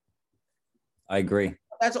 I agree.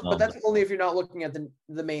 But that's only if you're not looking at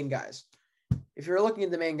the main guys. If you're looking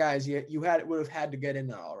at the main guys, would have had to get in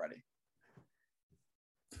there already.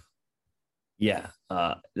 Yeah,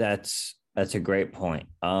 that's a great point.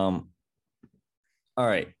 All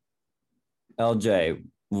right, LJ,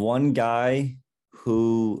 one guy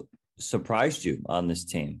who surprised you on this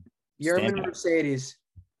team. Yermin Mercedes.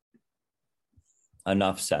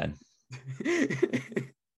 Enough said.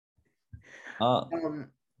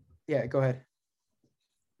 Yeah, go ahead.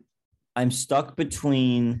 I'm stuck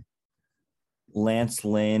between Lance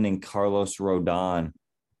Lynn and Carlos Rodon.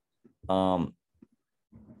 I'm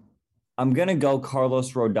going to go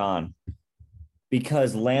Carlos Rodon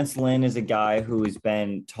because Lance Lynn is a guy who has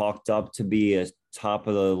been talked up to be a top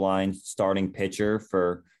of the line starting pitcher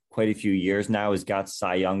for quite a few years now. Has got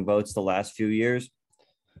Cy Young votes the last few years.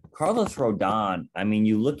 Carlos Rodon, I mean,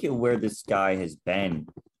 you look at where this guy has been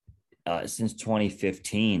since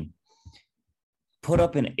 2015. Put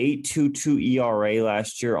up an 8.22 ERA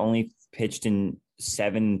last year, only pitched in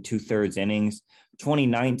 7 2/3 innings.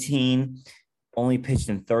 2019, only pitched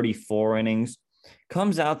in 34 innings.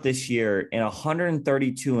 Comes out this year in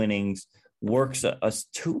 132 innings, works a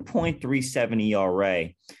 2.37 ERA,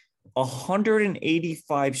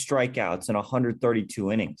 185 strikeouts in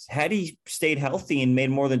 132 innings. Had he stayed healthy and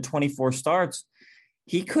made more than 24 starts,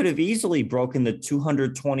 he could have easily broken the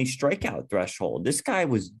 220 strikeout threshold. This guy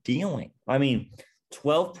was dealing. I mean,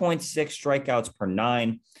 12.6 strikeouts per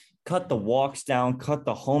 9, cut the walks down, cut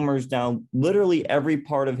the homers down. Literally every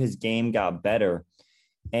part of his game got better.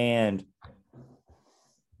 And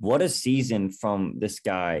what a season from this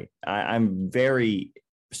guy. I'm very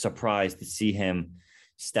surprised to see him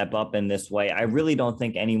step up in this way. I really don't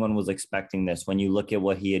think anyone was expecting this when you look at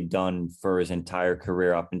what he had done for his entire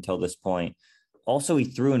career up until this point. Also, he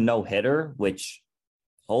threw a no-hitter, which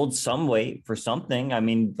holds some weight for something. I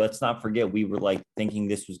mean, let's not forget, we were like thinking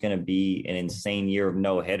this was going to be an insane year of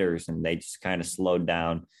no-hitters, and they just kind of slowed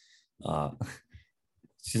down.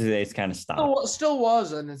 It's kind of stopped. Still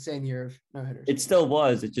was an insane year of no-hitters. It still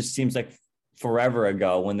was. It just seems like forever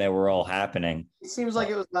ago when they were all happening. It seems like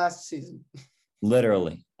it was last season.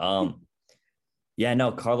 Literally. Yeah,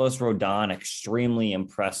 no, Carlos Rodon, extremely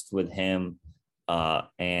impressed with him.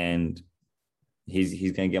 And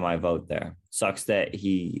he's going to get my vote there. Sucks that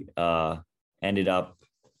he ended up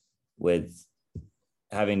with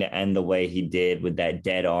having to end the way he did with that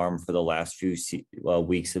dead arm for the last few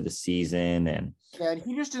weeks of the season. And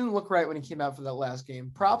he just didn't look right when he came out for that last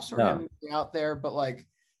game. Props for him being out there, but like,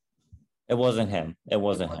 it wasn't him. It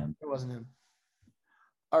wasn't him.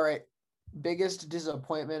 All right. Biggest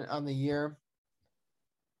disappointment on the year,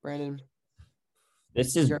 Brandon.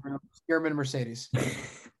 This is Yermin Mercedes.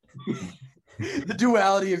 The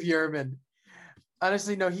duality of Yermin.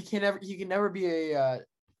 Honestly, no, he can never be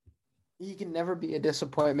a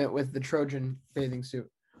disappointment with the Trojan bathing suit.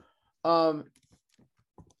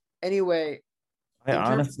 Anyway, I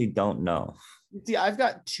honestly don't know. See, I've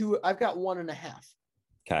got 1.5.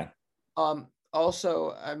 Okay.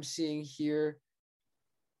 Also, I'm seeing here.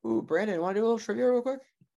 Ooh, Brandon, want to do a little trivia real quick?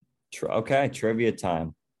 Okay, trivia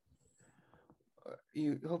time.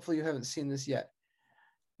 Hopefully you haven't seen this yet.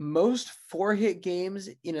 Most 4-hit games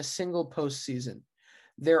in a single postseason.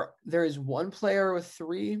 There is one player with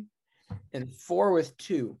 3 and 4 with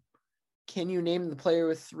 2. Can you name the player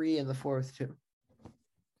with 3 and the 4 with 2?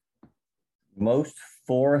 Most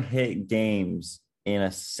 4-hit games in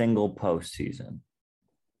a single postseason.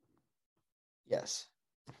 Yes.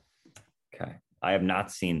 Okay. I have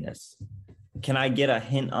not seen this. Can I get a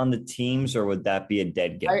hint on the teams, or would that be a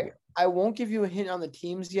dead giveaway? I won't give you a hint on the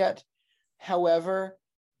teams yet. However,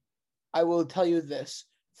 I will tell you this.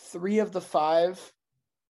 3 of the 5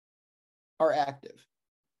 are active.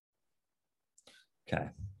 Okay.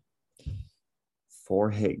 4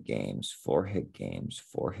 hit games.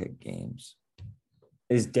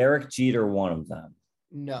 Is Derek Jeter one of them?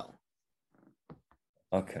 No.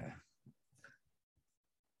 Okay.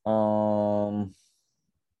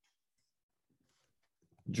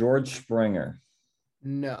 George Springer.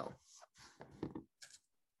 No.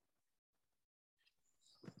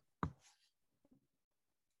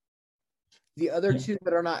 The other 2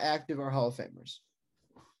 that are not active are Hall of Famers.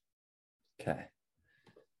 Okay.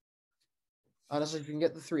 Honestly, if you can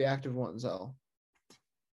get the 3 active ones, I'll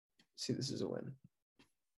see this is a win.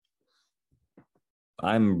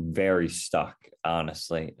 I'm very stuck,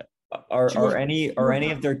 honestly. Are any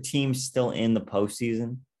of their teams still in the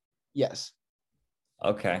postseason? Yes.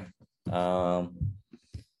 Okay.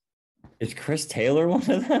 Is Chris Taylor one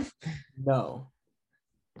of them? No.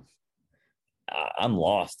 I'm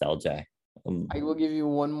lost, LJ. I will give you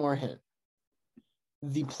one more hint.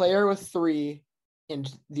 The player with 3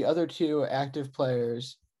 and the other 2 active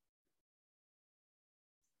players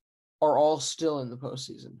are all still in the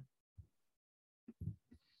postseason.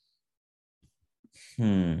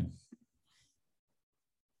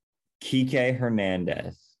 Kike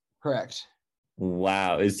Hernandez. Correct.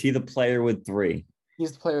 Wow. Is he the player with 3?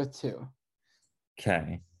 He's the player with 2.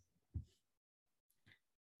 Okay.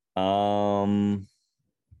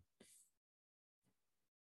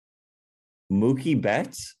 Mookie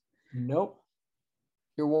Betts? Nope.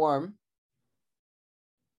 You're warm.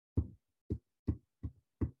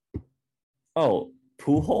 Oh,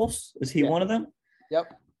 Pujols? Is he one of them?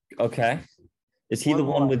 Yep. Okay. Is he the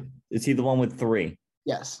one with 3?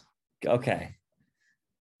 Yes. Okay.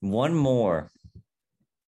 One more.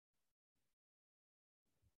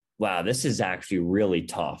 Wow, this is actually really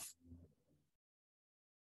tough.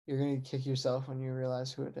 You're going to kick yourself when you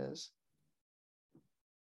realize who it is.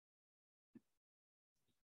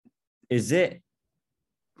 Is it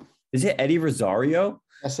Eddie Rosario?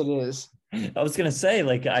 Yes, it is. I was gonna say,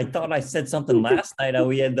 like, I thought I said something last night how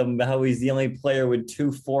he's the only player with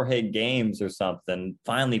 2 4-hit games or something.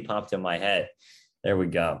 Finally popped in my head. There we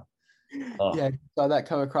go. Oh. Yeah, I saw that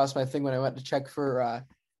come across my thing when I went to check for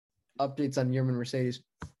updates on Yerman Mercedes.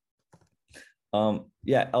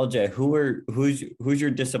 Yeah, LJ, who's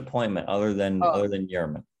your disappointment other than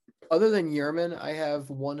Yerman? Other than Yerman, I have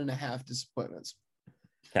 1.5 disappointments.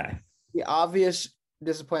 Okay. The obvious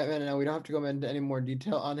disappointment, and we don't have to go into any more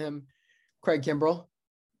detail on him, Craig Kimbrell.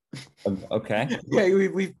 Okay. Yeah,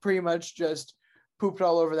 we've pretty much just pooped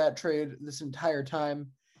all over that trade this entire time.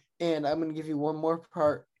 And I'm going to give you one more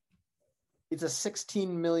part. It's a $16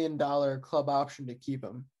 million club option to keep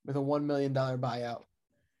him with a $1 million buyout.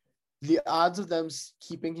 The odds of them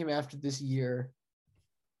keeping him after this year,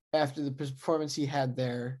 after the performance he had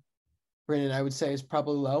there, Brandon, I would say is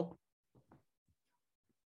probably low.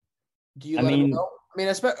 Do you let him go? I mean,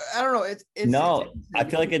 I don't know. I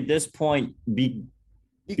feel like at this point,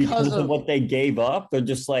 because of what they gave up, they're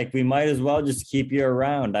just like, we might as well just keep you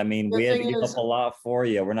around. I mean, we had to give up a lot for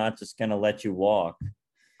you. We're not just going to let you walk.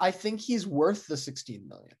 I think he's worth the $16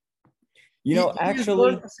 million. Actually,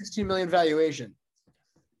 worth the $16 million valuation.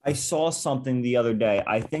 I saw something the other day.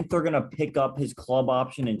 I think they're going to pick up his club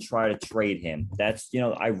option and try to trade him. That's,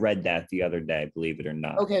 I read that the other day, believe it or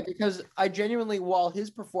not. Okay, because I genuinely, while his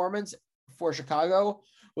performance for Chicago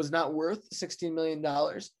was not worth $16 million,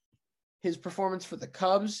 his performance for the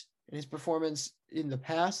Cubs and his performance in the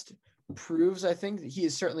past proves, I think, that he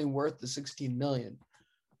is certainly worth the $16 million.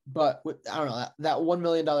 But I don't know, that $1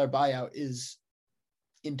 million buyout is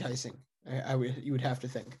enticing. You would have to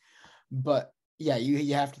think. But yeah,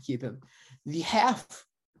 you have to keep him. The half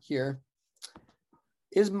here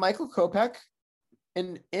is Michael Kopech,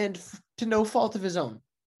 and to no fault of his own.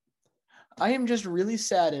 I am just really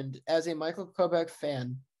saddened as a Michael Kopech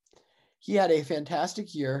fan. He had a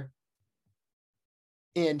fantastic year,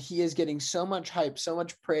 and he is getting so much hype, so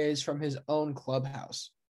much praise from his own clubhouse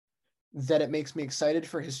that it makes me excited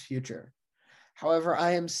for his future. However,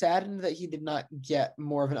 I am saddened that he did not get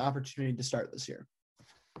more of an opportunity to start this year.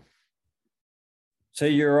 So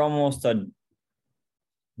you're almost I'm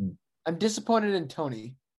disappointed in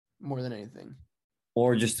Tony more than anything.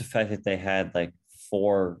 Or just the fact that they had like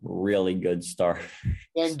 4 really good starters.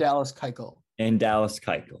 And Dallas Keuchel.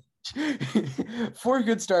 4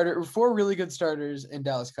 really good starters and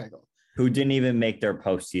Dallas Keuchel. Who didn't even make their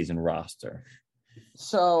postseason roster.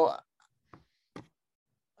 So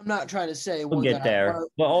I'm not trying to say we'll get there.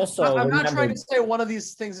 But also I'm not trying to say one of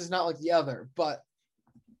these things is not like the other, but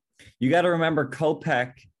you got to remember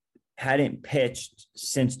Kopech hadn't pitched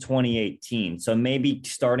since 2018. So maybe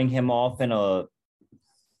starting him off in a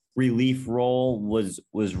relief role was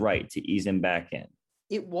right to ease him back in.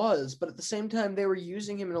 It was, but at the same time, they were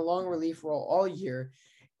using him in a long relief role all year.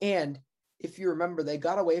 And if you remember, they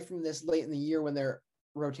got away from this late in the year when their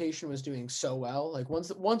rotation was doing so well. Like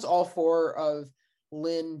once all four of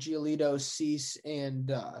Lynn, Giolito, Cease,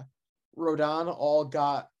 and Rodon all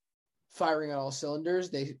got firing on all cylinders,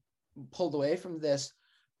 they pulled away from this,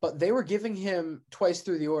 but they were giving him twice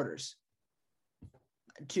through the orders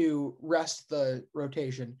to rest the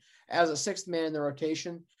rotation. As a sixth man in the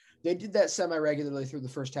rotation, they did that semi-regularly through the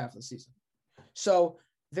first half of the season. So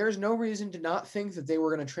there's no reason to not think that they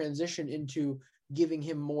were going to transition into giving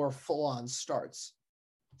him more full-on starts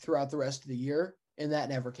throughout the rest of the year, and that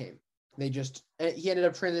never came. He ended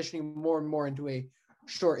up transitioning more and more into a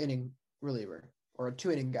short inning reliever, or a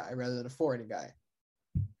 2-inning guy rather than a 4-inning guy.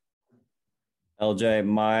 LJ,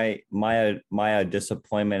 my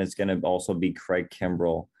disappointment is going to also be Craig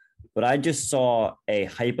Kimbrell. But I just saw a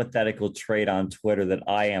hypothetical trade on Twitter that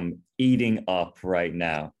I am eating up right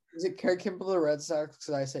now. Is it Craig Kimbrell of the Red Sox?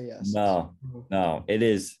 Because I say yes. No, it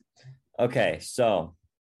is. Okay, so,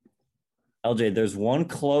 LJ, there's one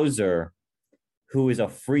closer who is a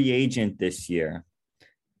free agent this year.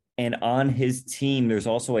 And on his team, there's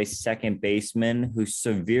also a second baseman who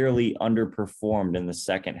severely underperformed in the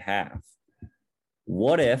second half.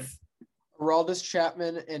 What if Aroldis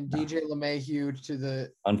Chapman and DJ LeMahieu to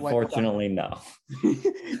the Unfortunately, no.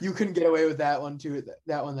 You couldn't get away with that one too.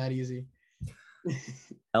 That one that easy.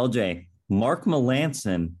 LJ, Mark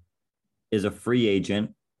Melancon is a free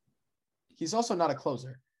agent. He's also not a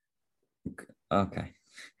closer. Okay.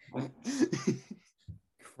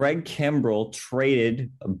 Craig Kimbrell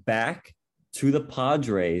traded back to the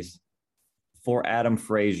Padres for Adam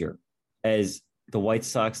Frazier, as the White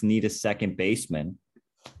Sox need a second baseman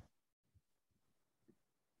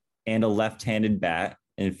and a left-handed bat.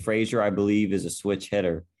 And Frazier, I believe, is a switch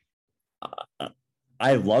hitter.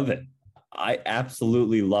 I love it. I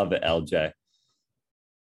absolutely love it, LJ.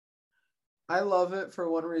 I love it for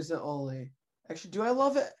one reason only. Actually, do I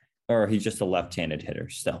love it? Or he's just a left-handed hitter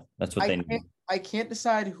still. That's what they need. I can't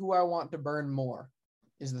decide who I want to burn more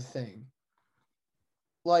is the thing.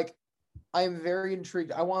 Like, I am very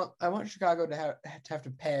intrigued. I want Chicago to have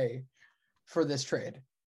to pay for this trade,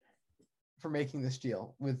 for making this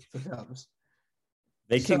deal with the Cubs.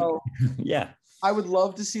 They can, so, yeah. I would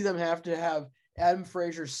love to see them have to have Adam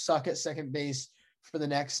Frazier suck at second base for the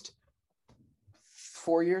next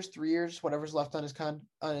 4 years, 3 years, whatever's left on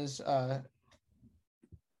his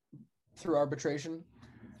through arbitration.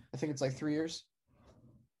 I think it's like 3 years.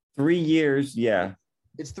 3 years, yeah.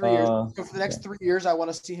 It's 3 years. So for the next 3 years, I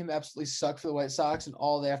want to see him absolutely suck for the White Sox, and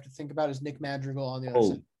all they have to think about is Nick Madrigal on the other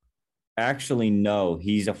side. Actually, no.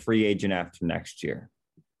 He's a free agent after next year.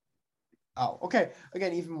 Oh, okay.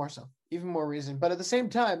 Again, even more so. Even more reason. But at the same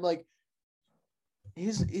time, like,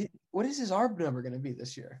 what is his ARB number going to be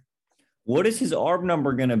this year? What is his ARB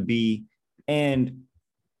number going to be? And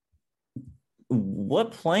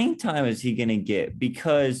what playing time is he going to get?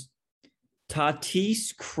 Because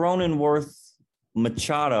Tatis, Cronenworth,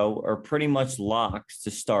 Machado are pretty much locks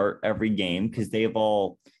to start every game because they've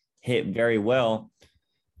all hit very well.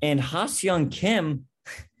 And Ha-Seong Kim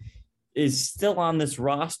is still on this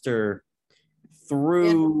roster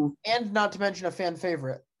through... And not to mention a fan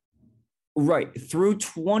favorite. Right, through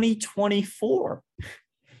 2024.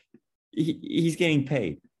 He's getting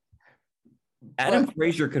paid. Adam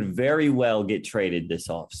Frazier could very well get traded this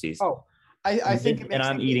offseason. Oh, I think and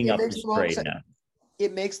I'm eating up this trade now.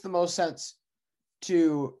 It makes the most sense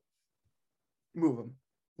to move him.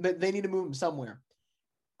 They need to move him somewhere.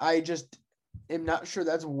 I just am not sure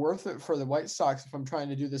that's worth it for the White Sox if I'm trying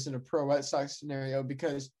to do this in a pro White Sox scenario,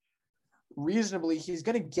 because reasonably he's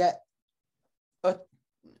going to get a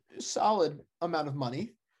solid amount of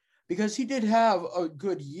money because he did have a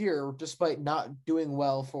good year despite not doing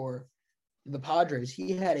well for the Padres.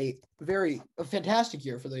 He had a fantastic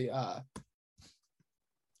year for the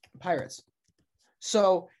Pirates.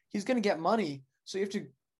 So he's going to get money. So you have to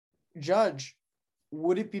judge,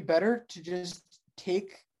 would it be better to just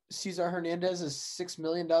take Cesar Hernandez's $6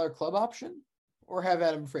 million club option or have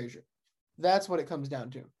Adam Frazier? That's what it comes down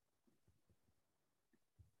to.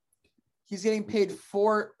 He's getting paid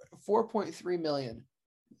 $4.3 million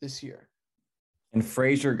this year. And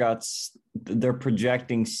Frazier they're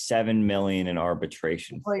projecting $7 million in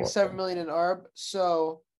arbitration. Playing $7 million in arb.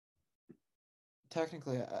 So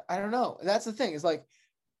technically, I don't know. That's the thing. Is like,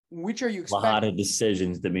 which are you expecting? A lot of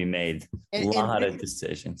decisions to be made. A lot of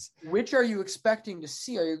decisions. Which are you expecting to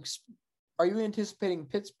see? Are you anticipating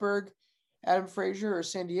Pittsburgh Adam Frazier or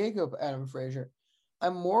San Diego Adam Frazier.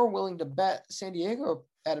 I'm more willing to bet San Diego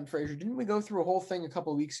Adam Frazier. Didn't we go through a whole thing a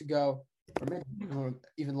couple of weeks ago, or maybe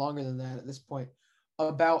even longer than that at this point,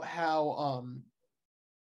 about how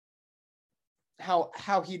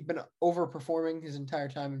he'd been overperforming his entire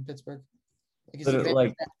time in Pittsburgh?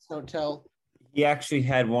 Don't tell. He actually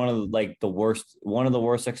had one of the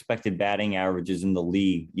worst expected batting averages in the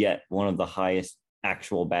league, yet one of the highest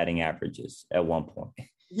actual batting averages at one point.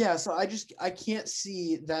 Yeah, so I can't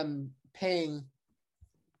see them paying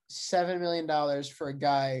 $7 million for a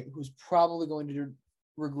guy who's probably going to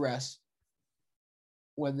regress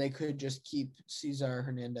when they could just keep Cesar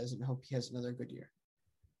Hernandez and hope he has another good year.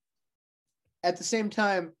 At the same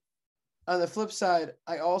time, on the flip side,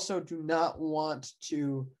 I also do not want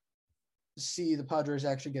to see the Padres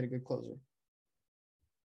actually get a good closer.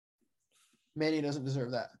 Manny doesn't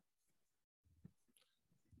deserve that.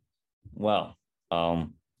 Well,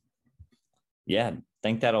 yeah, I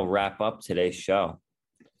think that'll wrap up today's show.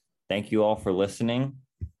 Thank you all for listening.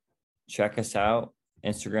 Check us out.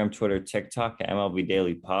 Instagram, Twitter, TikTok, MLB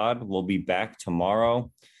Daily Pod. We'll be back tomorrow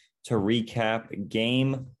to recap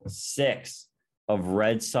Game 6 of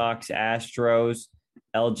Red Sox Astros.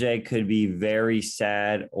 LJ could be very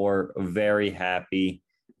sad or very happy.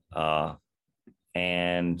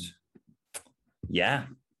 And yeah,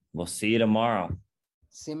 we'll see you tomorrow.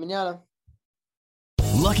 See you mañana.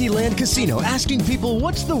 Lucky Land Casino, asking people,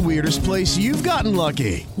 what's the weirdest place you've gotten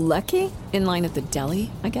lucky? Lucky? In line at the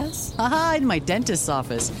deli, I guess? Aha, in my dentist's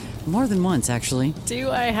office. More than once, actually.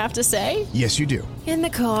 Do I have to say? Yes, you do. In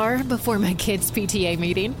the car before my kids' PTA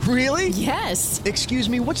meeting. Really? Yes. Excuse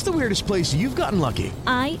me, what's the weirdest place you've gotten lucky?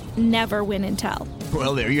 I never win and tell.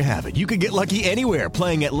 Well, there you have it. You can get lucky anywhere,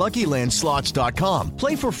 playing at LuckyLandSlots.com.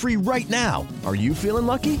 Play for free right now. Are you feeling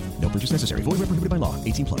lucky? No purchase necessary. Void where prohibited by law.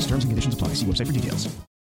 18+. Terms and conditions apply. See website for details.